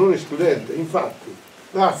valido ma non escludente. Infatti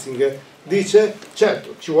Ratzinger dice,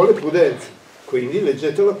 certo, ci vuole prudenza, quindi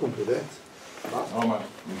leggetela con prudenza. Basta. No, ma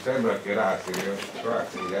mi sembra che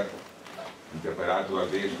Ratzinger, interpellato dal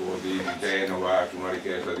vescovo di Genova su una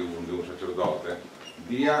richiesta di un sacerdote,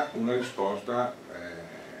 dia una risposta,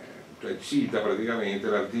 cioè cita praticamente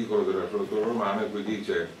l'articolo della Sottoria Romana in cui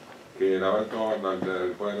dice che la Valtorta,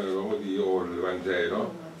 il poema dell'Uomo Dio o il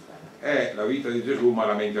Vangelo è la vita di Gesù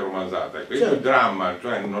malamente romanzata. E questo è il dramma,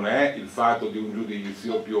 cioè non è il fatto di un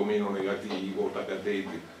giudizio più o meno negativo, state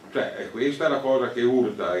attenti, cioè questa è la cosa che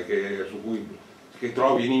urta e che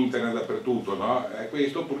trovi in internet dappertutto, no? E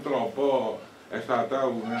questo purtroppo è stata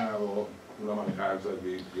una mancanza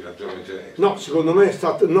di azione celeste. No, secondo me è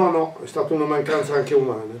stata una mancanza anche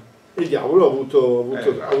umana. Il diavolo ha avuto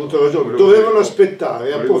ragione. Dovevano aspettare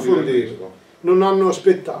e approfondire. Non hanno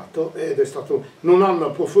aspettato non hanno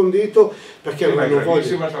approfondito perché sì, avevano voglia. È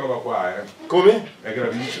gravissima sta roba qua, Come? È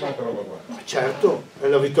gravissima sta roba qua. Ma certo, è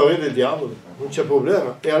la vittoria del diavolo, non c'è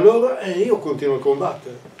problema. E allora io continuo a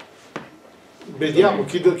combattere. Vediamo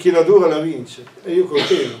chi la dura la vince. E io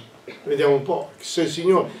continuo. Vediamo un po'. Se il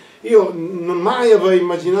Signore. Io non mai avrei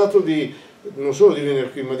immaginato non solo di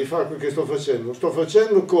venire qui, ma di fare quel che sto facendo. Sto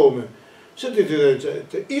facendo come? Sentite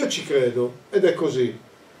gente, io ci credo ed è così.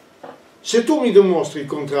 Se tu mi dimostri il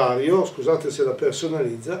contrario, scusate se la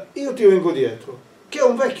personalizza, io ti vengo dietro, che è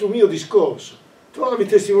un vecchio mio discorso. Trovavi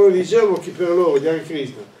testimoni di Geova, chi per loro, di Hare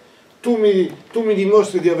Krishna. Tu mi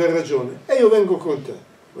dimostri di aver ragione e io vengo con te.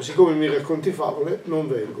 Ma siccome mi racconti favole, non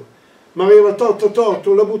vengo. Maria Valtorta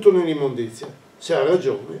torto, la butto nell'immondizia. Se ha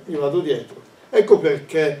ragione, io vado dietro. Ecco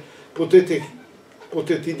perché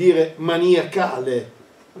potete dire maniacale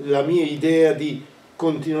la mia idea di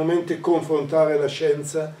continuamente confrontare la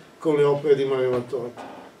scienza con le opere di Maria Valtorta.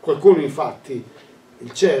 Qualcuno infatti,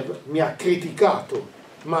 il CEV, mi ha criticato,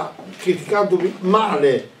 ma criticandomi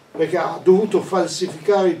male, perché ha dovuto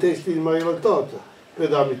falsificare i testi di Maria Valtorta per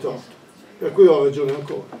darmi torto. Per cui ho ragione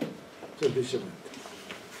ancora, semplicemente.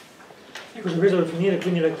 Ecco, se questo deve finire,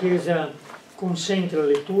 quindi la Chiesa consente la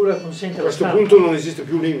lettura, consente la stampa. A questo punto non esiste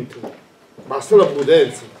più limite, basta la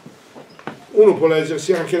prudenza. Uno può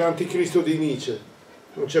leggersi anche l'Anticristo di Nietzsche,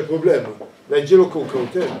 non c'è problema, leggelo con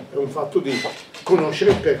cautela, è un fatto di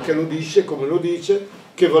conoscere perché lo dice, come lo dice,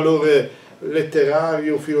 che valore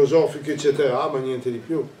letterario, filosofico, eccetera, ma niente di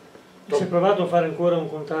più. Si è provato a fare ancora un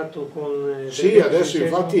contatto con... Sì, adesso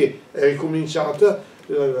infatti è ricominciata,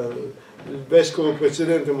 il vescovo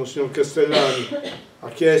precedente, Monsignor Castellani, ha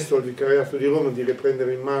chiesto al vicariato di Roma di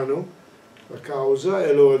riprendere in mano la causa e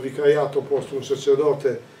allora il vicariato ha posto un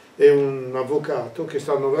sacerdote e un avvocato che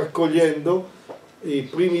stanno raccogliendo i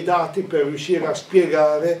primi dati per riuscire a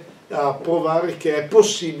spiegare, a provare che è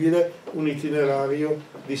possibile un itinerario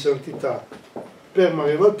di santità per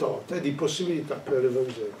Maria Valtorta e di possibilità per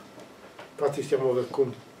l'Evangelo. Infatti stiamo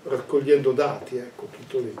raccogliendo dati, ecco,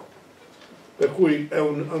 tutto lì. Per cui è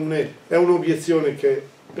un'obiezione che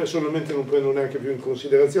personalmente non prendo neanche più in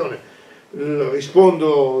considerazione.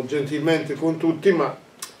 Rispondo gentilmente con tutti, ma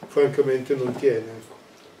francamente non tiene. Ecco.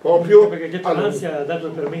 Proprio perché il Gettolanzia ha dato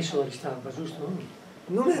il permesso alla ristampa, giusto?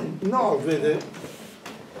 No, vede,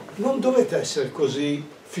 non dovete essere così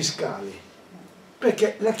fiscali.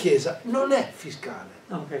 perché la Chiesa non è fiscale.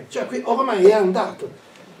 Okay. Cioè qui ormai è andato.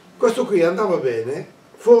 Questo qui andava bene,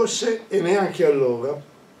 forse, e neanche allora,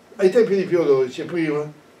 ai tempi di Pio XII, prima,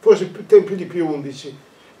 forse ai tempi di Pio XI.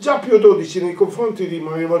 Già Pio XII nei confronti di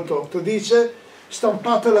Maria Valtorta dice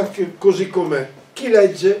stampatela così com'è, chi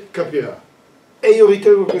legge capirà. E io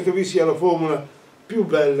ritengo che questa qui sia la formula più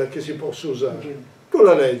bella che si possa usare. Tu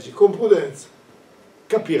la leggi con prudenza,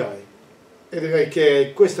 capirai. E direi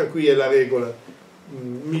che questa qui è la regola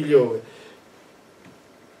migliore.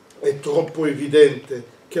 È troppo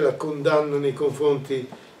evidente che la condanna nei confronti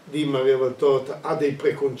di Maria Valtorta ha dei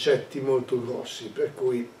preconcetti molto grossi, per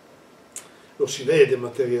cui lo si vede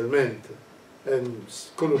materialmente,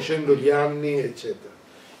 conoscendo gli anni, eccetera.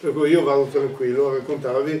 Per cui io vado tranquillo a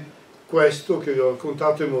raccontarvi questo che vi ho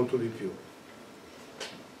raccontato e molto di più.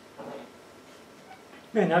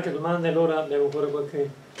 Bene, altre domande? Allora abbiamo ancora qualche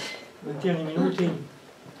ventina di minuti.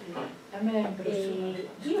 A me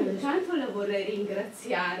Io intanto la vorrei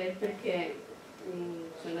ringraziare perché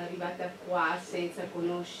sono arrivata qua senza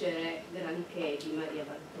conoscere granché di Maria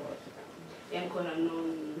Valtorta e ancora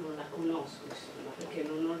non la conosco, insomma, perché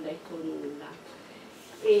non ho letto nulla.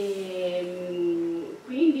 E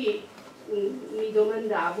quindi mi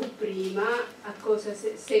domandavo prima a cosa,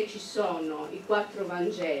 se ci sono i 4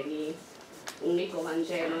 Vangeli, unico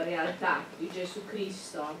Vangelo in realtà di Gesù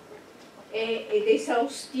Cristo, ed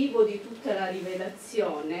esaustivo di tutta la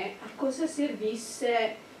rivelazione, a cosa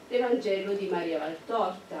servisse l'Evangelo di Maria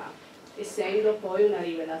Valtorta, essendo poi una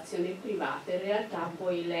rivelazione privata. In realtà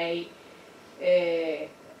poi lei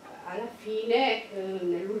alla fine,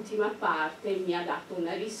 nell'ultima parte, mi ha dato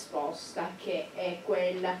una risposta che è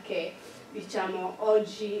quella che, diciamo,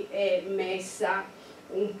 oggi è messa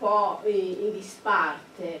un po' in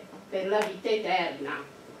disparte per la vita eterna.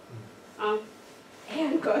 E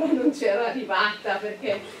ancora non c'era arrivata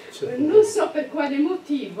perché non so per quale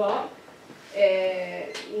motivo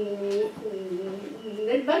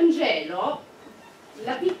nel Vangelo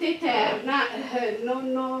la vita eterna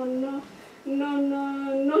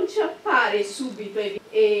non ci appare subito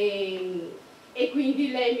e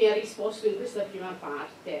quindi lei mi ha risposto in questa prima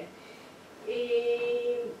parte.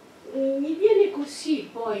 E mi viene così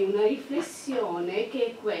poi una riflessione che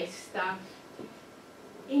è questa: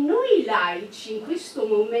 e noi laici in questo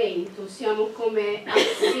momento siamo come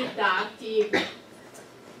assetati,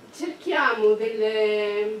 cerchiamo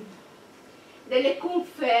delle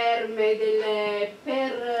conferme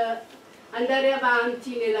per andare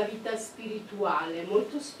avanti nella vita spirituale.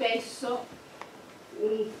 Molto spesso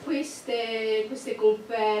queste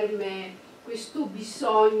conferme, questo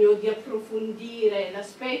bisogno di approfondire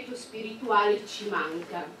l'aspetto spirituale ci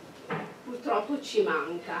manca, purtroppo ci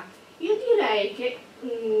manca. Io direi che,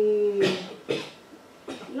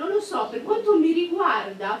 non lo so, per quanto mi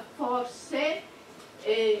riguarda, forse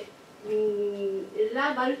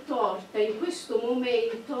la Valtorta in questo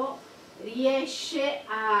momento riesce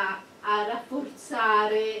a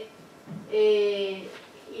rafforzare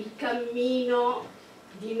il cammino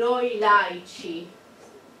di noi laici.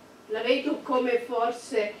 La vedo come,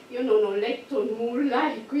 forse, io non ho letto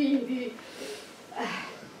nulla e quindi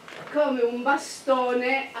come un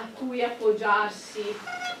bastone a cui appoggiarsi,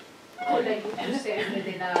 con l'aiuto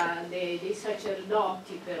sempre dei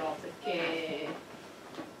sacerdoti, però, perché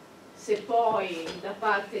se poi da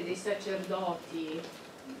parte dei sacerdoti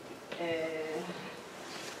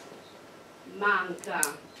manca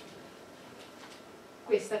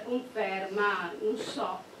questa conferma, non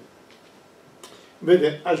so.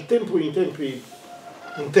 Vede,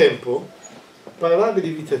 un tempo parlare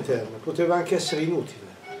di vita eterna poteva anche essere inutile,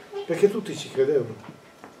 perché tutti ci credevano.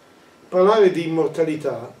 Parlare di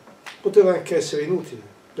immortalità poteva anche essere inutile,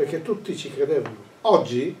 perché tutti ci credevano.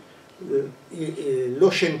 Oggi lo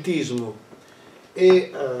scientismo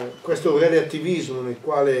e questo relativismo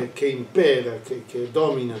che impera, che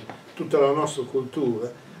domina tutta la nostra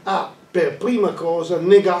cultura, ha per prima cosa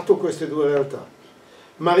negato queste due realtà.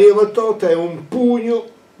 Maria Valtorta è un pugno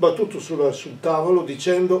battuto sul tavolo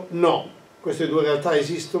dicendo no, queste due realtà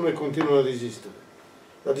esistono e continuano ad esistere.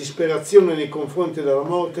 La disperazione nei confronti della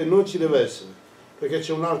morte non ci deve essere, perché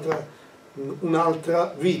c'è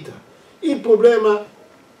un'altra vita. Il problema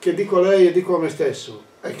che dico a lei e dico a me stesso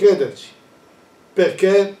è crederci,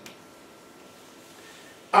 perché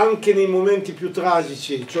anche nei momenti più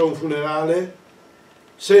tragici, cioè un funerale,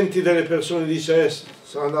 senti delle persone che dicono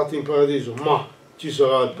sono andati in paradiso, ma ci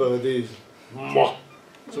sarà il paradiso, ma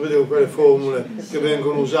sapete, con quelle formule che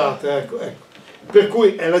vengono usate, ecco. Per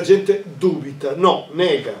cui la gente dubita, no,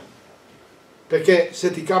 nega, perché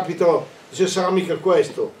se ti capita, se sarà mica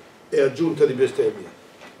questo, è aggiunta di bestemmia,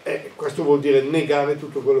 questo vuol dire negare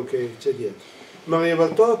tutto quello che c'è dietro. Maria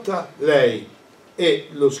Valtorta, lei e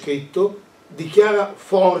lo scritto, dichiara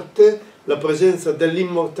forte la presenza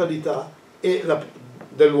dell'immortalità e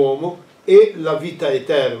dell'uomo e la vita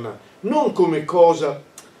eterna, non come cosa.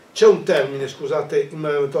 C'è un termine, scusate, in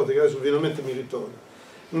Maria Valtorta, che adesso finalmente mi ritorna,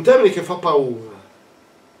 un termine che fa paura,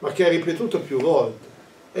 ma che è ripetuto più volte,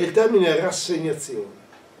 e il termine è rassegnazione.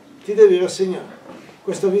 Ti devi rassegnare,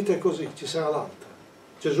 questa vita è così, ci sarà l'altra.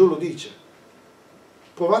 Gesù lo dice.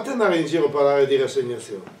 Provate ad andare in giro a parlare di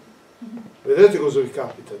rassegnazione, vedete cosa vi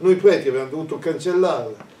capita. Noi preti abbiamo dovuto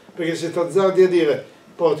cancellarla, perché siete azzardi a dire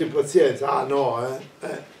porti pazienza, ah no,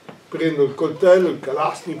 prendo il coltello, il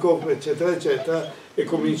Kalashnikov, eccetera eccetera, e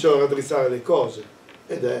comincio a raddrizzare le cose,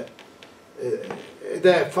 ed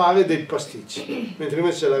è fare dei pasticci, mentre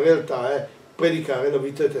invece la realtà è predicare la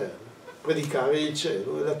vita eterna, predicare il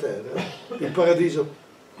cielo e la terra, il paradiso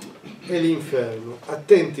e l'inferno.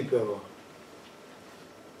 Attenti però,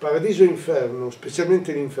 paradiso e inferno,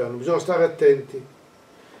 specialmente l'inferno, bisogna stare attenti,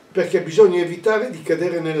 perché bisogna evitare di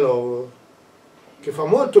cadere nell'oro, che fa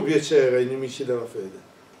molto piacere ai nemici della fede.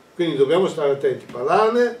 Quindi dobbiamo stare attenti,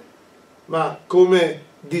 parlarne, ma come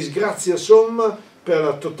disgrazia somma per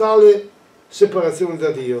la totale separazione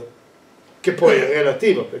da Dio, che poi è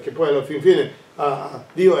relativa, perché poi alla fine a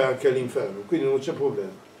Dio è anche all'inferno, quindi non c'è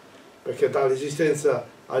problema, perché dà l'esistenza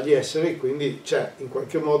agli esseri, quindi c'è in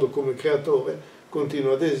qualche modo come creatore,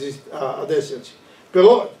 continua ad esserci.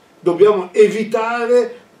 Però dobbiamo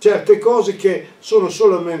evitare certe cose che sono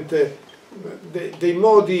solamente dei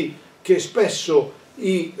modi che spesso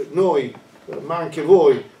noi, ma anche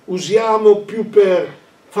voi, usiamo più per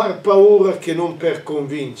far paura che non per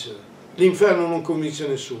convincere. L'inferno non convince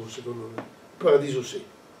nessuno, secondo me, il paradiso sì,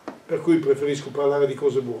 per cui preferisco parlare di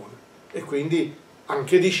cose buone e quindi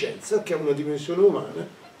anche di scienza, che è una dimensione umana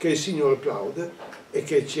che il Signore plaude e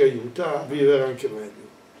che ci aiuta a vivere anche meglio.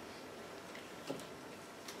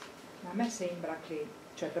 A me sembra che,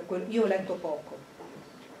 cioè io ho letto poco,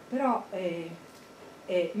 però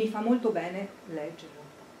mi fa molto bene leggerlo,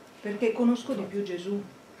 perché conosco di più Gesù.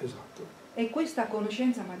 Esatto. E questa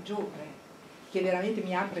conoscenza maggiore, che veramente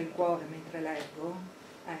mi apre il cuore mentre leggo,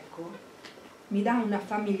 ecco, mi dà una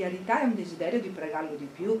familiarità e un desiderio di pregarlo di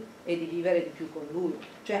più e di vivere di più con lui.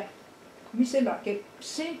 Cioè, mi sembra che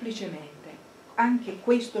semplicemente, anche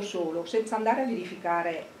questo solo, senza andare a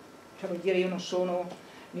verificare, cioè vuol dire io non sono,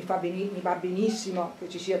 mi va benissimo che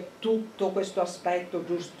ci sia tutto questo aspetto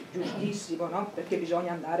giustissimo, no? Perché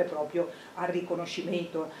bisogna andare proprio al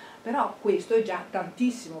riconoscimento, però questo è già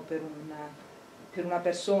tantissimo per una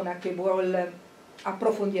persona che vuole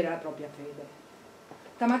approfondire la propria fede.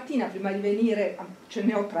 Stamattina prima di venire, ce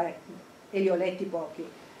ne ho 3 e li ho letti pochi,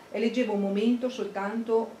 e leggevo un momento,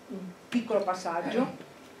 soltanto un piccolo passaggio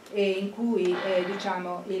in cui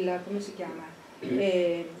diciamo come si chiama?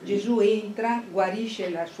 Gesù entra,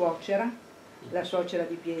 guarisce la suocera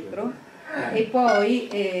di Pietro, e poi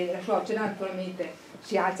la suocera naturalmente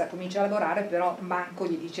si alza, comincia a lavorare, però manco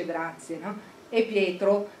gli dice grazie, no? E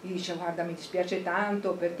Pietro gli dice guarda mi dispiace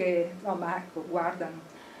tanto perché, no Marco, guardano.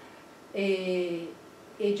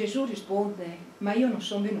 E Gesù risponde ma io non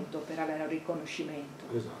sono venuto per avere il riconoscimento.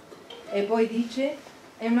 Esatto. E poi dice,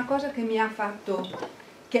 è una cosa che mi ha fatto,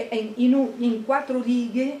 che in 4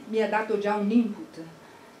 righe mi ha dato già un input.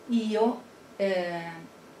 Io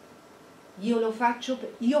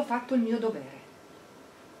ho fatto il mio dovere.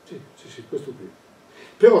 Sì, questo qui.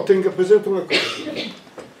 Però tenga presente una cosa,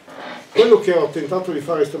 quello che ho tentato di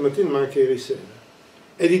fare stamattina, ma anche ieri sera,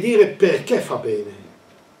 è di dire perché fa bene.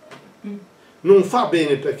 Non fa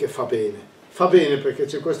bene perché fa bene perché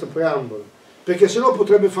c'è questo preambolo, perché sennò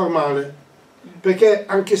potrebbe far male. Perché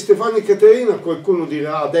anche Stefano e Caterina, qualcuno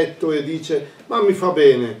dirà, ha detto e dice, ma mi fa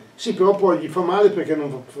bene. Sì, però poi gli fa male perché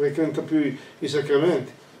non frequenta più i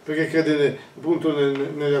sacramenti, perché crede appunto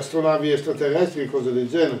nelle astronavi extraterrestri e cose del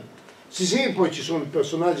genere. Sì, poi ci sono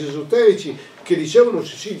personaggi esoterici che dicevano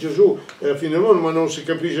sì, Gesù è la fine del mondo, ma non si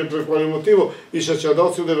capisce per quale motivo il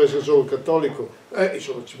sacerdozio deve essere solo cattolico,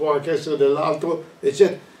 insomma, ci può anche essere dell'altro,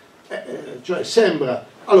 eccetera. Cioè sembra.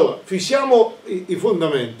 Allora, fissiamo i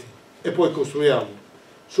fondamenti e poi costruiamo.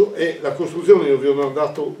 E la costruzione, io vi ho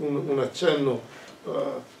dato un accenno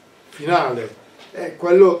finale,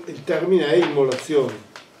 il termine è immolazione.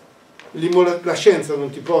 La scienza non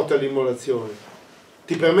ti porta all'immolazione,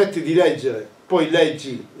 ti permette di leggere, poi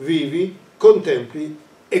leggi, vivi, contempli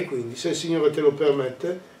e quindi se il Signore te lo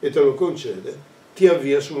permette e te lo concede, ti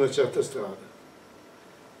avvia su una certa strada.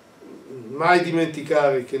 Mai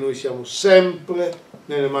dimenticare che noi siamo sempre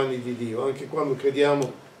nelle mani di Dio, anche quando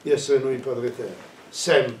crediamo di essere noi Padre Terra,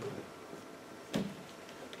 sempre.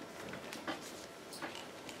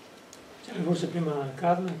 C'era forse prima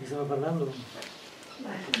Carla che stava parlando.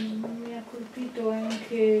 Mi ha colpito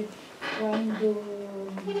anche quando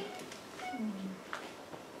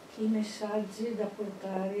i messaggi da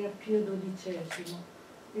portare a Pio XII.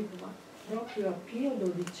 Dico, ma proprio a Pio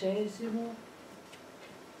XII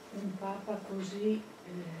un Papa così,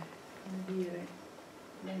 come dire,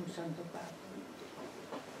 non un santo Papa,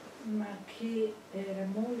 ma che era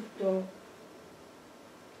molto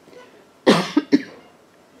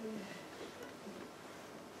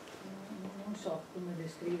non so come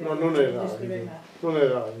descrivere. No, non era arido. Non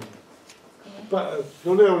era arido.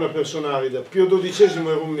 Non era una persona arida. Pio XII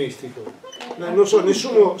era un mistico. Non so,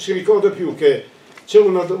 nessuno si ricorda più che c'era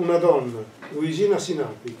una donna, Luisina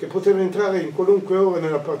Sinapi, che poteva entrare in qualunque ora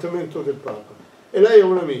nell'appartamento del Papa. E lei era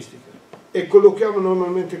una mistica. E colloquiava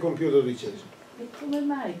normalmente con Pio XII. E come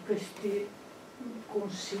mai questi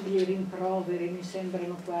consigli rimproveri mi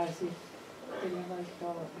sembrano quasi della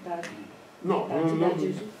Valtorta? No, da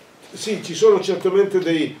Gesù? Sì, ci sono certamente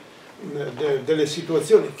delle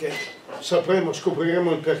situazioni che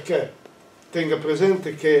scopriremo il perché. Tenga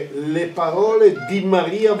presente che le parole di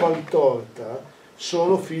Maria Valtorta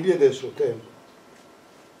sono figlie del suo tempo.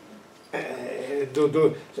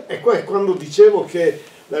 E qua è quando dicevo che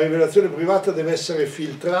la rivelazione privata deve essere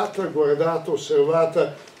filtrata, guardata,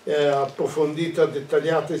 osservata, approfondita,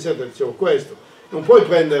 dettagliata, eccetera. Dicevo questo. Non puoi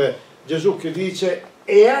prendere Gesù che dice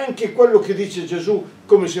e anche quello che dice Gesù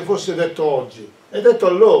come se fosse detto oggi. È detto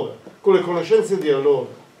allora, con le conoscenze di allora,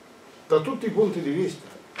 da tutti i punti di vista.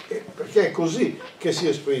 Perché è così che si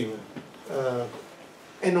esprime.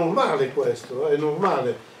 È normale questo, è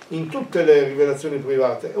normale in tutte le rivelazioni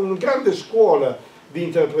private. È una grande scuola di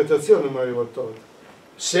interpretazione Maria Valtorta.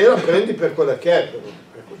 Se la prendi per quella che è, però.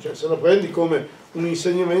 Ecco, cioè, se la prendi come un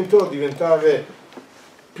insegnamento a diventare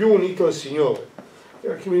più unito al Signore.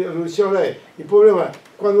 Lo diceva lei, il problema è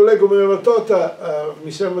quando leggo Maria Valtorta mi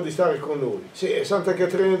sembra di stare con lui. Sì, e Santa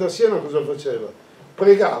Caterina da Siena cosa faceva?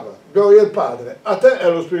 Pregava, gloria al Padre, a te e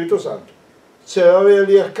allo Spirito Santo. Ce l'aveva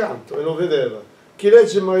lì accanto e lo vedeva. Chi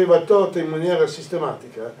legge Maria Valtorta in maniera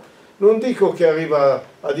sistematica, non dico che arriva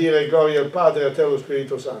a dire gloria al Padre, a te e allo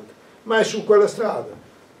Spirito Santo, ma è su quella strada,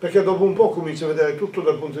 perché dopo un po' comincia a vedere tutto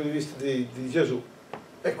dal punto di vista di Gesù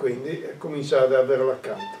e quindi comincia ad averlo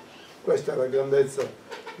accanto. Questa è la grandezza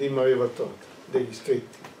di Maria Valtorta, degli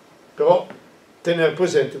scritti. Però tenere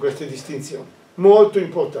presente queste distinzioni, molto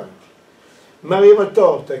importanti. Maria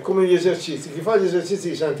Valtorta è come gli esercizi, chi fa gli esercizi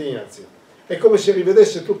di Sant'Ignazio, è come se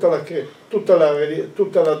rivedesse tutta la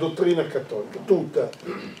dottrina cattolica, tutta.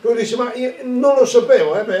 Lui dice, ma io non lo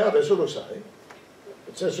sapevo, adesso lo sai.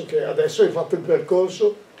 Nel senso che adesso hai fatto il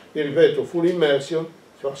percorso, vi ripeto, full immersion,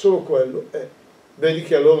 si fa solo quello e vedi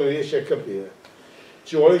che allora riesci a capire.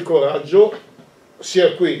 Ci vuole il coraggio,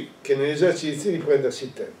 sia qui che negli esercizi, di prendersi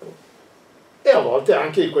il tempo. E a volte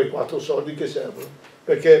anche quei 4 soldi che servono,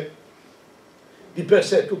 perché di per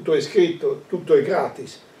sé tutto è scritto, tutto è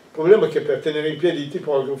gratis. Il problema è che per tenere in piedi il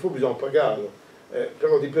tipografo bisogna pagarlo,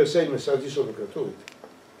 però di per sé i messaggi sono gratuiti.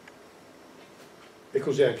 E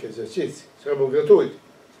così anche gli esercizi, sarebbero gratuiti.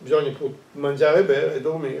 Bisogna mangiare, bere e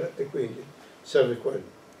dormire e quindi serve quello.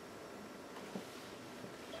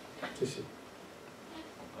 Sì, sì.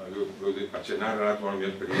 Io voglio accennare un attimo alla mia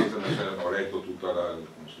esperienza, ho letto tutta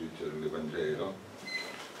l'Evangelo.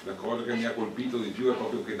 La cosa che mi ha colpito di più è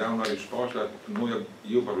proprio che dà una risposta.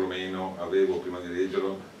 Io perlomeno avevo, prima di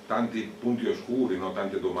leggerlo, tanti punti oscuri, no?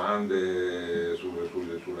 Tante domande sulla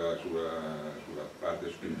parte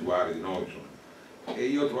spirituale di noi. Insomma. E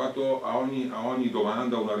io ho trovato a ogni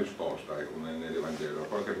domanda una risposta, ecco, nell'Evangelo, la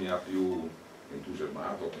cosa che mi ha più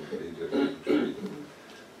entusiasmato nel leggere.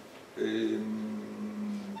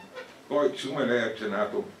 Poi, siccome lei ha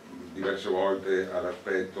accennato diverse volte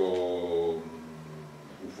all'aspetto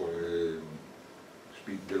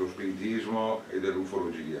dello spiritismo e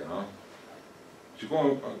dell'ufologia, no?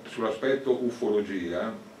 Siccome sull'aspetto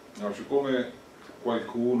ufologia, no, siccome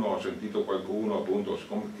ho sentito qualcuno appunto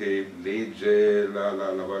che legge la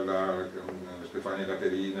Stefania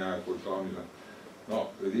Caterina,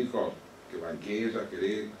 no, le dico che va in chiesa, che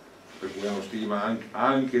legge, per cui hanno stima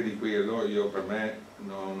anche di quello, io per me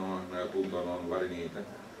appunto non vale niente,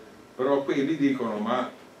 però quelli dicono ma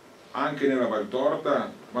anche nella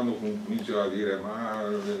Valtorta quando iniziano a dire ma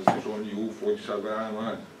ci sono gli UFO, ci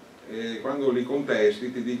salveranno, e quando li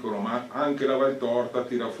contesti ti dicono ma anche la Valtorta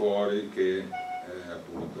tira fuori che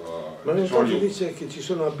appunto ma non tanto dice che ci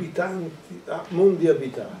sono abitanti, mondi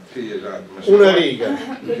abitati. Sì, esatto. Una riga.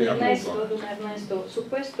 Quindi Ernesto, su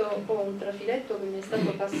questo ho un trafiletto che mi è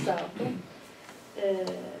stato passato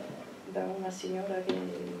da una signora che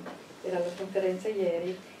era alla conferenza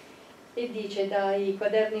ieri e dice dai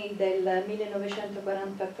quaderni del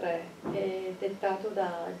 1943 dettato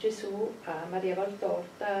da Gesù a Maria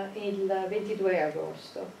Valtorta il 22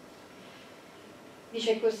 agosto.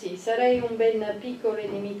 Dice così: sarei un ben piccolo e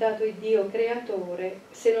limitato Dio creatore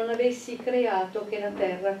se non avessi creato che la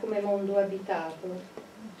terra come mondo abitato.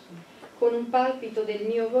 Con un palpito del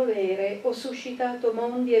mio volere ho suscitato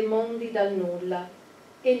mondi e mondi dal nulla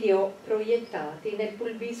e li ho proiettati nel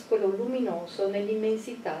pulviscolo luminoso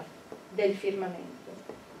nell'immensità del firmamento.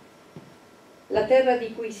 La terra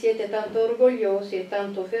di cui siete tanto orgogliosi e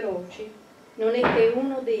tanto feroci non è che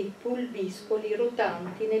uno dei pulviscoli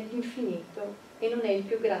rotanti nell'infinito e non è il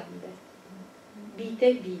più grande. Vite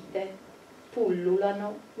e vite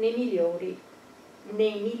pullulano nei milioni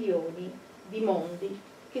di mondi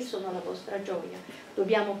che sono la vostra gioia.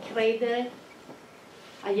 Dobbiamo credere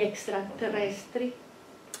agli extraterrestri.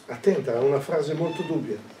 Attenta, è una frase molto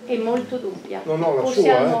dubbia. È molto dubbia. No,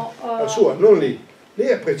 la sua, non lì. Lì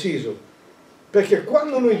è preciso. Perché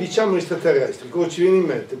quando noi diciamo extraterrestri, cosa ci viene in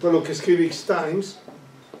mente? Quello che scrive X-Times?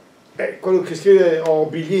 Quello che scrive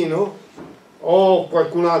Biglino? O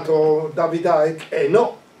qualcun altro, David Icke?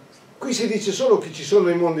 No, qui si dice solo che ci sono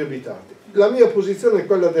i mondi abitati. La mia posizione è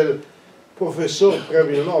quella del professor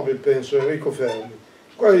premio Nobel, penso, Enrico Fermi,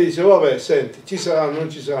 quale dice: vabbè, senti, ci saranno, non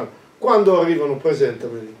ci saranno, quando arrivano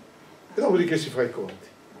presentameli, e dopodiché si fa i conti.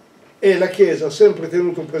 E la Chiesa ha sempre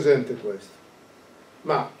tenuto presente questo.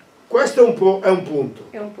 Ma questo è un punto.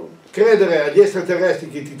 È un punto. Credere agli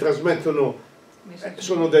extraterrestri che ti trasmettono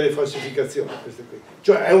sono delle falsificazioni, queste qui,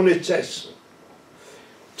 cioè è un eccesso.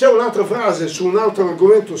 C'è un'altra frase su un altro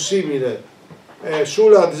argomento simile,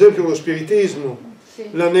 sulla, ad esempio, lo spiritismo, sì,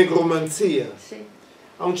 la negromanzia. Sì.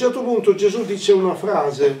 A un certo punto Gesù dice una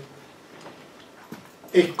frase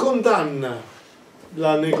e condanna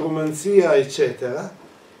la negromanzia, eccetera,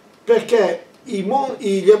 perché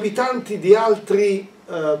gli abitanti di altri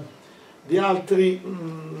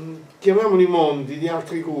chiamiamoli mondi, di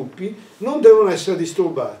altri gruppi, non devono essere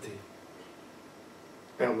disturbati.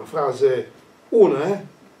 È una frase,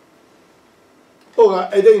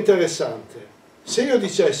 Ora, ed è interessante, se io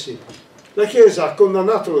dicessi la Chiesa ha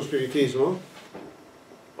condannato lo spiritismo,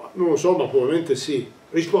 non lo so, ma probabilmente sì.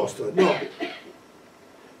 Risposta: no.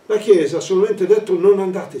 La Chiesa ha solamente detto non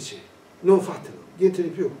andateci, non fatelo, niente di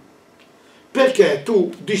più. Perché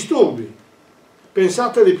tu disturbi.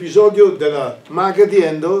 Pensate all'episodio della maga di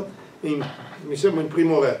Endor, mi sembra in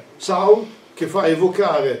Primo Re, Saul che fa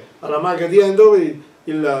evocare alla maga di Endor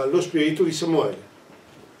lo spirito di Samuele.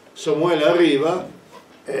 Samuele arriva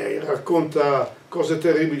e racconta cose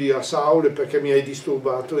terribili a Saul perché mi hai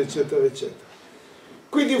disturbato, eccetera, eccetera.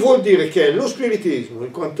 Quindi vuol dire che lo spiritismo,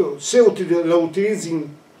 in quanto se la utilizzi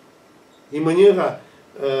in maniera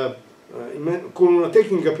con una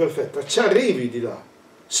tecnica perfetta, ci arrivi di là.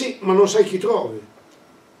 Sì, ma non sai chi trovi.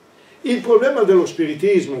 Il problema dello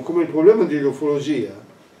spiritismo, come il problema dell'ufologia,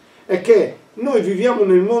 è che noi viviamo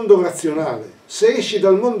nel mondo razionale. Se esci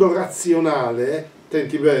dal mondo razionale,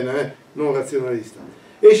 attenti bene, non razionalista,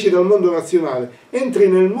 esci dal mondo razionale, entri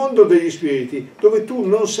nel mondo degli spiriti, dove tu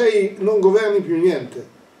non governi più niente.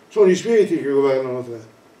 Sono gli spiriti che governano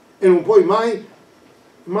te. E non puoi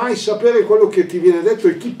mai sapere quello che ti viene detto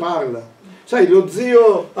e chi parla. Sai, lo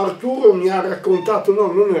zio Arturo mi ha raccontato,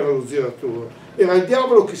 no, non era lo zio Arturo, era il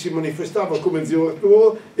diavolo che si manifestava come zio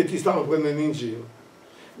Arturo e ti stava prendendo in giro.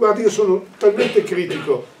 Guarda, io sono talmente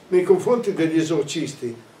critico nei confronti degli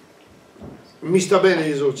esorcisti, mi sta bene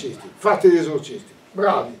gli esorcisti, fate gli esorcisti,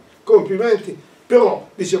 bravi, complimenti, però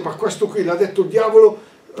dice: ma questo qui l'ha detto il diavolo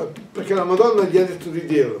perché la Madonna gli ha detto di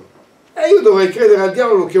dirlo. E io dovrei credere al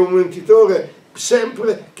diavolo che è un mentitore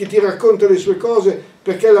sempre, che ti racconta le sue cose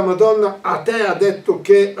perché la Madonna a te ha detto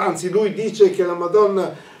che, anzi lui dice che la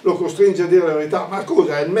Madonna lo costringe a dire la verità. Ma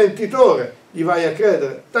scusa, è il mentitore, gli vai a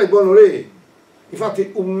credere? Stai buono lì. Infatti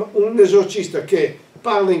un esorcista che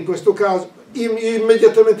parla in questo caso,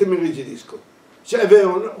 immediatamente mi irrigidisco. Cioè è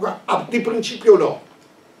vero, di principio no,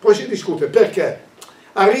 poi si discute perché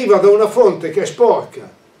arriva da una fonte che è sporca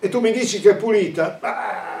e tu mi dici che è pulita,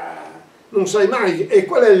 non sai mai. E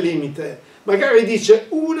qual è il limite? Magari dice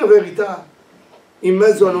una verità in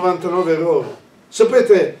mezzo a 99 errori.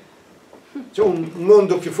 Sapete, c'è un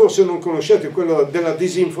mondo che forse non conoscete, quello della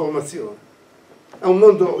disinformazione. È un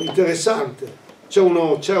mondo interessante. C'è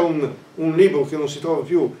un libro che non si trova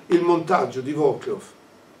più, Il montaggio di Volkov,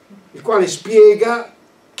 il quale spiega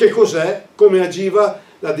che cos'è, come agiva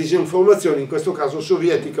la disinformazione, in questo caso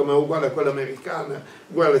sovietica, ma uguale a quella americana,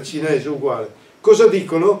 uguale a cinese, uguale. Cosa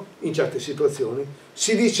dicono in certe situazioni?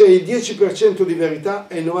 Si dice il 10% di verità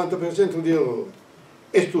e il 90% di errore.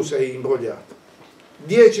 E tu sei imbrogliato.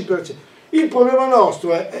 10%. Il problema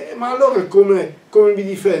nostro è ma allora come mi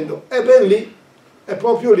difendo? È ben lì. è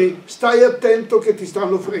proprio lì, stai attento che ti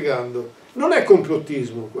stanno fregando. Non è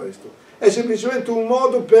complottismo questo, è semplicemente un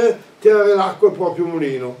modo per tirare l'acqua al proprio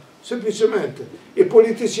mulino, semplicemente. I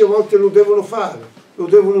politici a volte lo devono fare, lo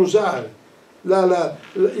devono usare.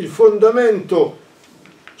 Il fondamento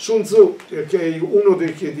Sun Tzu, che è uno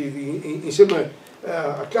insieme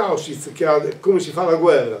a Clausewitz, che ha come si fa la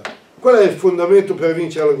guerra, qual è il fondamento per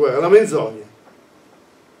vincere la guerra? La menzogna.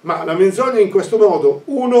 Ma la menzogna in questo modo,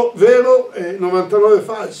 1 vero e 99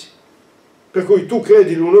 falsi. Per cui tu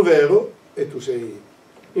credi l'uno vero e tu sei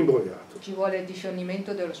imbrogliato. Ci vuole il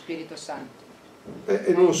discernimento dello Spirito Santo.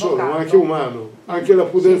 E non solo, ma anche umano, anche la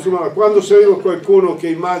prudenza umana. Quando si arriva qualcuno che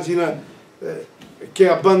immagina, che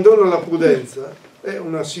abbandona la prudenza, è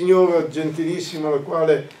una signora gentilissima la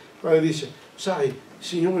quale dice, sai, il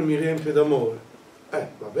Signore mi riempie d'amore.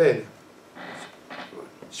 Va bene.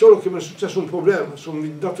 Solo che mi è successo un problema, sono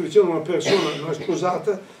andato vicino a una persona, una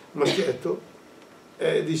sposata, un maschietto,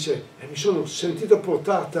 e dice, mi sono sentita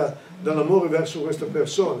portata dall'amore verso questa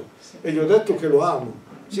persona e gli ho detto che lo amo.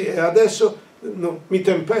 Sì, e adesso mi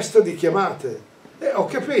tempesta di chiamate. Ho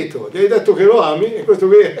capito, gli hai detto che lo ami e questo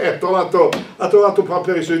qui ha trovato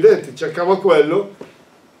papera i suoi denti, cercava quello.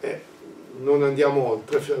 Non andiamo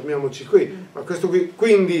oltre, fermiamoci qui. Ma questo qui,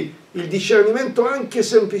 quindi il discernimento anche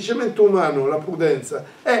semplicemente umano, la prudenza,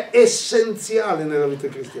 è essenziale nella vita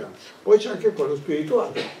cristiana. Poi c'è anche quello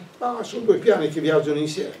spirituale. Sono 2 piani che viaggiano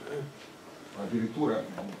insieme. Addirittura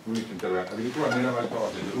nella Valtoria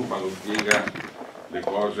Gesù quando spiega le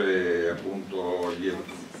cose, appunto,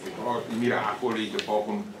 i miracoli che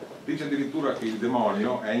dice addirittura che il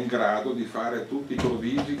demonio è in grado di fare tutti i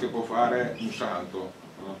prodigi che può fare un santo.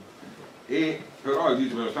 E però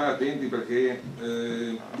dice, bisogna stare attenti perché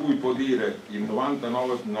lui può dire il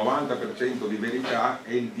 90% di verità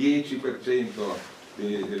e il 10%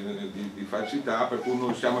 di falsità, per cui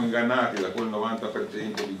noi siamo ingannati da quel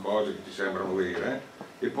 90% di cose che ci sembrano vere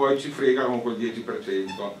e poi ci frega con quel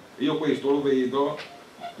 10%. Io questo lo vedo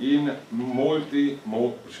in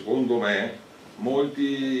secondo me,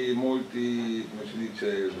 molti come si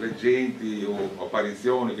dice, leggenti o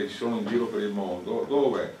apparizioni che ci sono in giro per il mondo,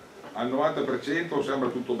 dove al 90% sembra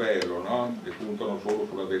tutto bello, no? Che puntano solo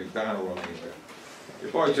sulla verità normalmente. E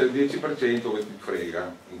poi c'è il 10% che ti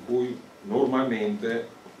frega, in cui normalmente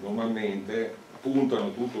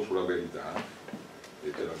puntano tutto sulla verità,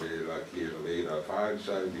 e c'è la Chiesa vera, la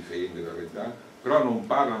falsa, difende la verità, però non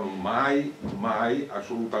parlano mai,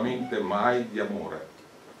 assolutamente mai di amore.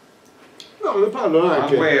 No, ne parlo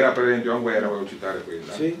anche. Anguera, per esempio, volevo citare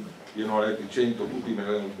quella. Sì. Io ne ho letti 100, tutti me ne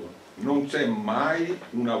hanno. Non c'è mai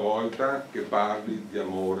una volta che parli di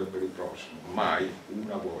amore per il prossimo, mai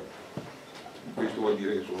una volta. Questo vuol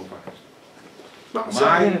dire che sono falsi.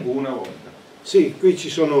 Mai una volta. Sì, qui ci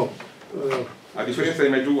sono... A differenza di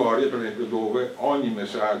Medjugorje, per esempio, dove ogni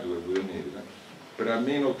messaggio del 2000, per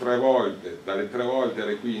almeno 3 volte, dalle 3 volte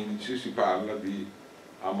alle 15, si parla di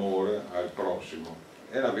amore al prossimo.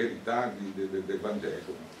 È la verità del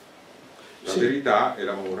Vangelo. La verità è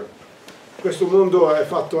l'amore. Questo mondo è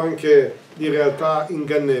fatto anche di realtà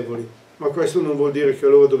ingannevoli, ma questo non vuol dire che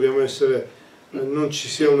allora dobbiamo essere, non ci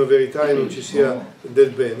sia una verità e non ci sia del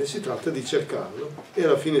bene, si tratta di cercarlo e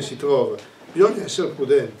alla fine si trova. Bisogna essere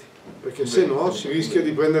prudenti, perché se no si rischia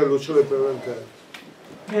di prendere lucciole per lanterne.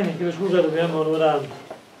 Bene, chiedo scusa, dobbiamo allora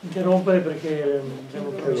interrompere perché abbiamo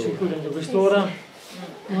promesso di chiudere entro quest'ora.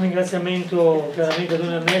 Un ringraziamento chiaramente a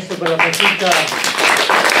Don Ernesto per la partita.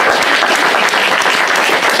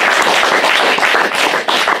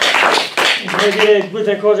 Vorrei dire 2 o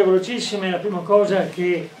 3 cose velocissime. La prima cosa è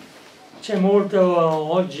che c'è molto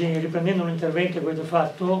oggi, riprendendo un intervento che avete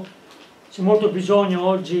fatto, c'è molto bisogno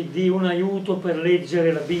oggi di un aiuto per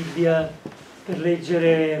leggere la Bibbia,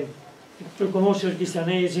 per conoscere il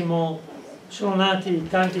cristianesimo. Sono nati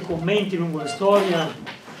tanti commenti lungo la storia,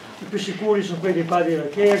 i più sicuri sono quelli dei padri della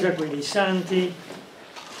Chiesa, quelli dei santi,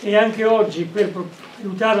 e anche oggi per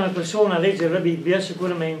aiutare una persona a leggere la Bibbia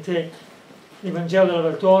sicuramente il Vangelo della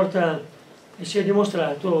Valtorta si è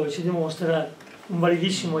dimostrato e si dimostra un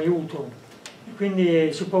validissimo aiuto, e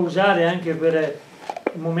quindi si può usare anche per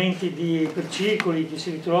momenti per circoli che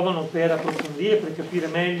si ritrovano per approfondire, per capire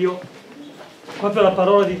meglio proprio la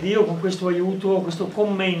parola di Dio, con questo aiuto, questo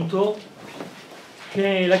commento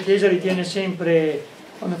che la Chiesa ritiene sempre,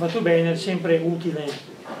 quando è fatto bene, sempre utile.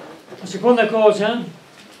 La seconda cosa,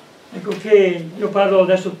 ecco che io parlo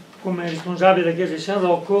adesso come responsabile della Chiesa di San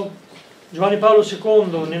Rocco. Giovanni Paolo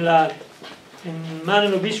II nella Mane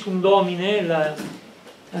Nobiscum Domine, la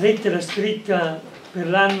lettera scritta per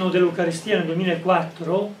l'anno dell'Eucaristia nel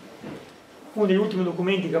 2004, uno degli ultimi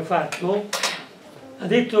documenti che ha fatto, ha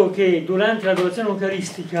detto che durante l'adorazione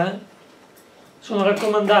eucaristica sono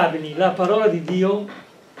raccomandabili la parola di Dio,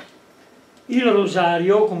 il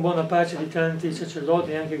rosario, con buona pace di tanti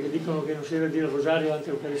sacerdoti anche che dicono che non si deve dire il rosario ante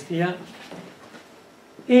l'Eucaristia,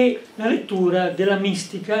 e la lettura della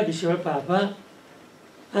mistica, diceva il Papa,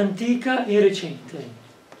 antica e recente.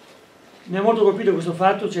 Mi ha molto colpito questo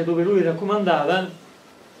fatto, cioè dove lui raccomandava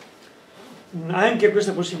anche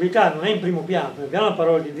questa possibilità, non è in primo piano, perché abbiamo la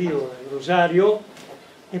parola di Dio, il rosario,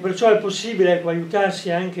 e perciò è possibile aiutarsi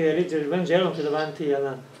anche a leggere il Vangelo anche davanti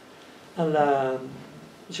alla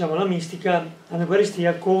mistica,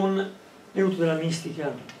 all'Eucaristia, con l'aiuto della mistica.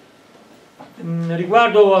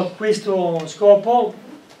 Riguardo a questo scopo,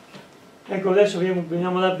 ecco, adesso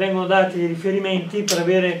vengono dati i riferimenti per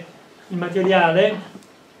avere il materiale.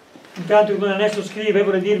 Intanto il Ernesto scrive,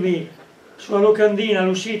 vorrei dirvi, sulla locandina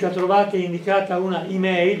all'uscita trovate indicata una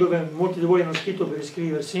email dove molti di voi hanno scritto per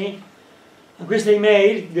iscriversi. A questa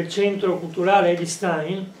email del Centro Culturale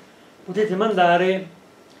Edstein potete mandare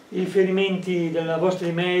i riferimenti della vostra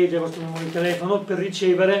email, del vostro numero di telefono per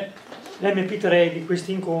ricevere l'MP3 di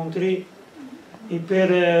questi incontri e per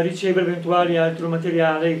ricevere eventuali altro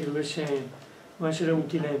materiale che dovesse essere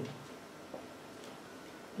utile.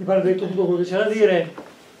 Mi pare detto tutto quello che c'è da dire,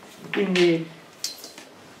 quindi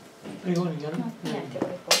prego.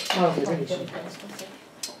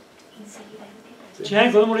 C'è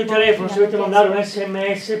anche un numero di telefono se volete mandare un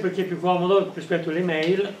SMS perché è più comodo rispetto alle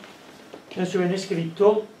mail. Adesso viene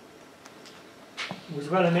scritto, questa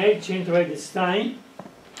qua è la mail, Centro Edstein,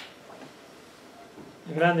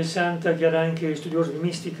 la grande santa che era anche studiosa di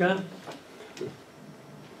mistica.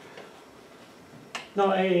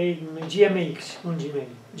 No, è GMX, non Gmail,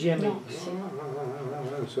 GMX.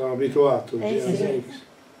 Sono abituato, GMX.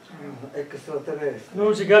 Extraterrestre.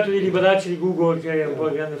 Abbiamo cercato di liberarci di Google, che è un po'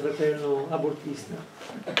 il grande fratello abortista.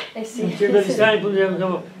 Sì. E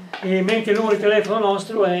mentre il numero di telefono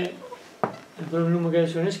nostro è il numero che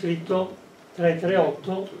adesso è scritto,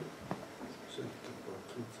 338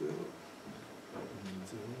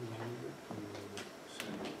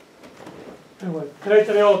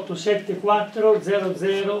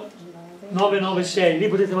 7400 996. Lì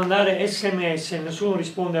potete mandare SMS, nessuno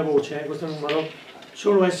risponde a voce, questo numero,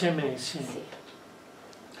 solo SMS.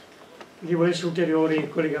 Chi volesse ulteriori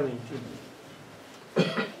collegamenti.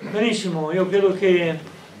 Benissimo, io credo che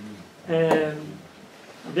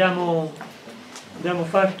abbiamo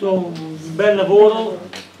fatto un bel lavoro,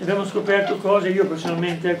 abbiamo scoperto cose, io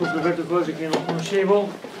personalmente ho scoperto cose che non conoscevo,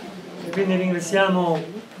 e quindi ringraziamo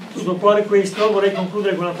tutto cuore questo. Vorrei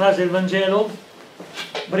concludere con una frase del Vangelo,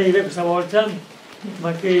 breve questa volta,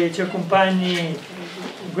 ma che ci accompagni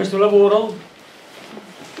in questo lavoro.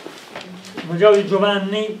 Il Vangelo di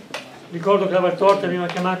Giovanni, ricordo che la Valtorta veniva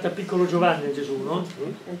chiamata piccolo Giovanni Gesù, no?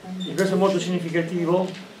 E questo è molto significativo,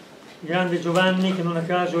 il grande Giovanni che non a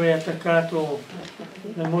caso è attaccato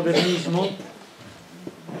dal modernismo.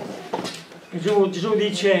 E Gesù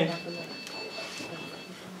dice: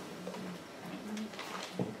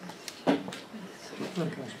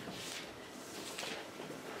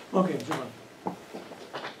 ok, Giovanni,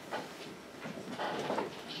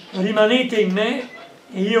 rimanete in me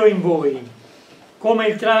e io in voi. Come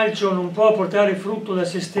il tralcio non può portare frutto da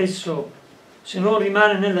se stesso se non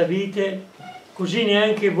rimane nella vite, così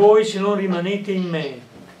neanche voi se non rimanete in me.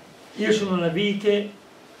 Io sono la vite,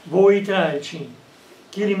 voi i tralci.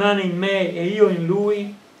 Chi rimane in me e io in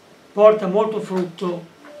lui porta molto frutto,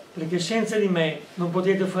 perché senza di me non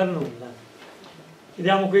potete fare nulla.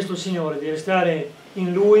 Chiediamo questo al Signore, di restare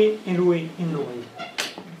in lui e lui in noi.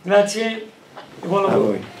 Grazie e buon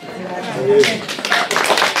lavoro. Grazie.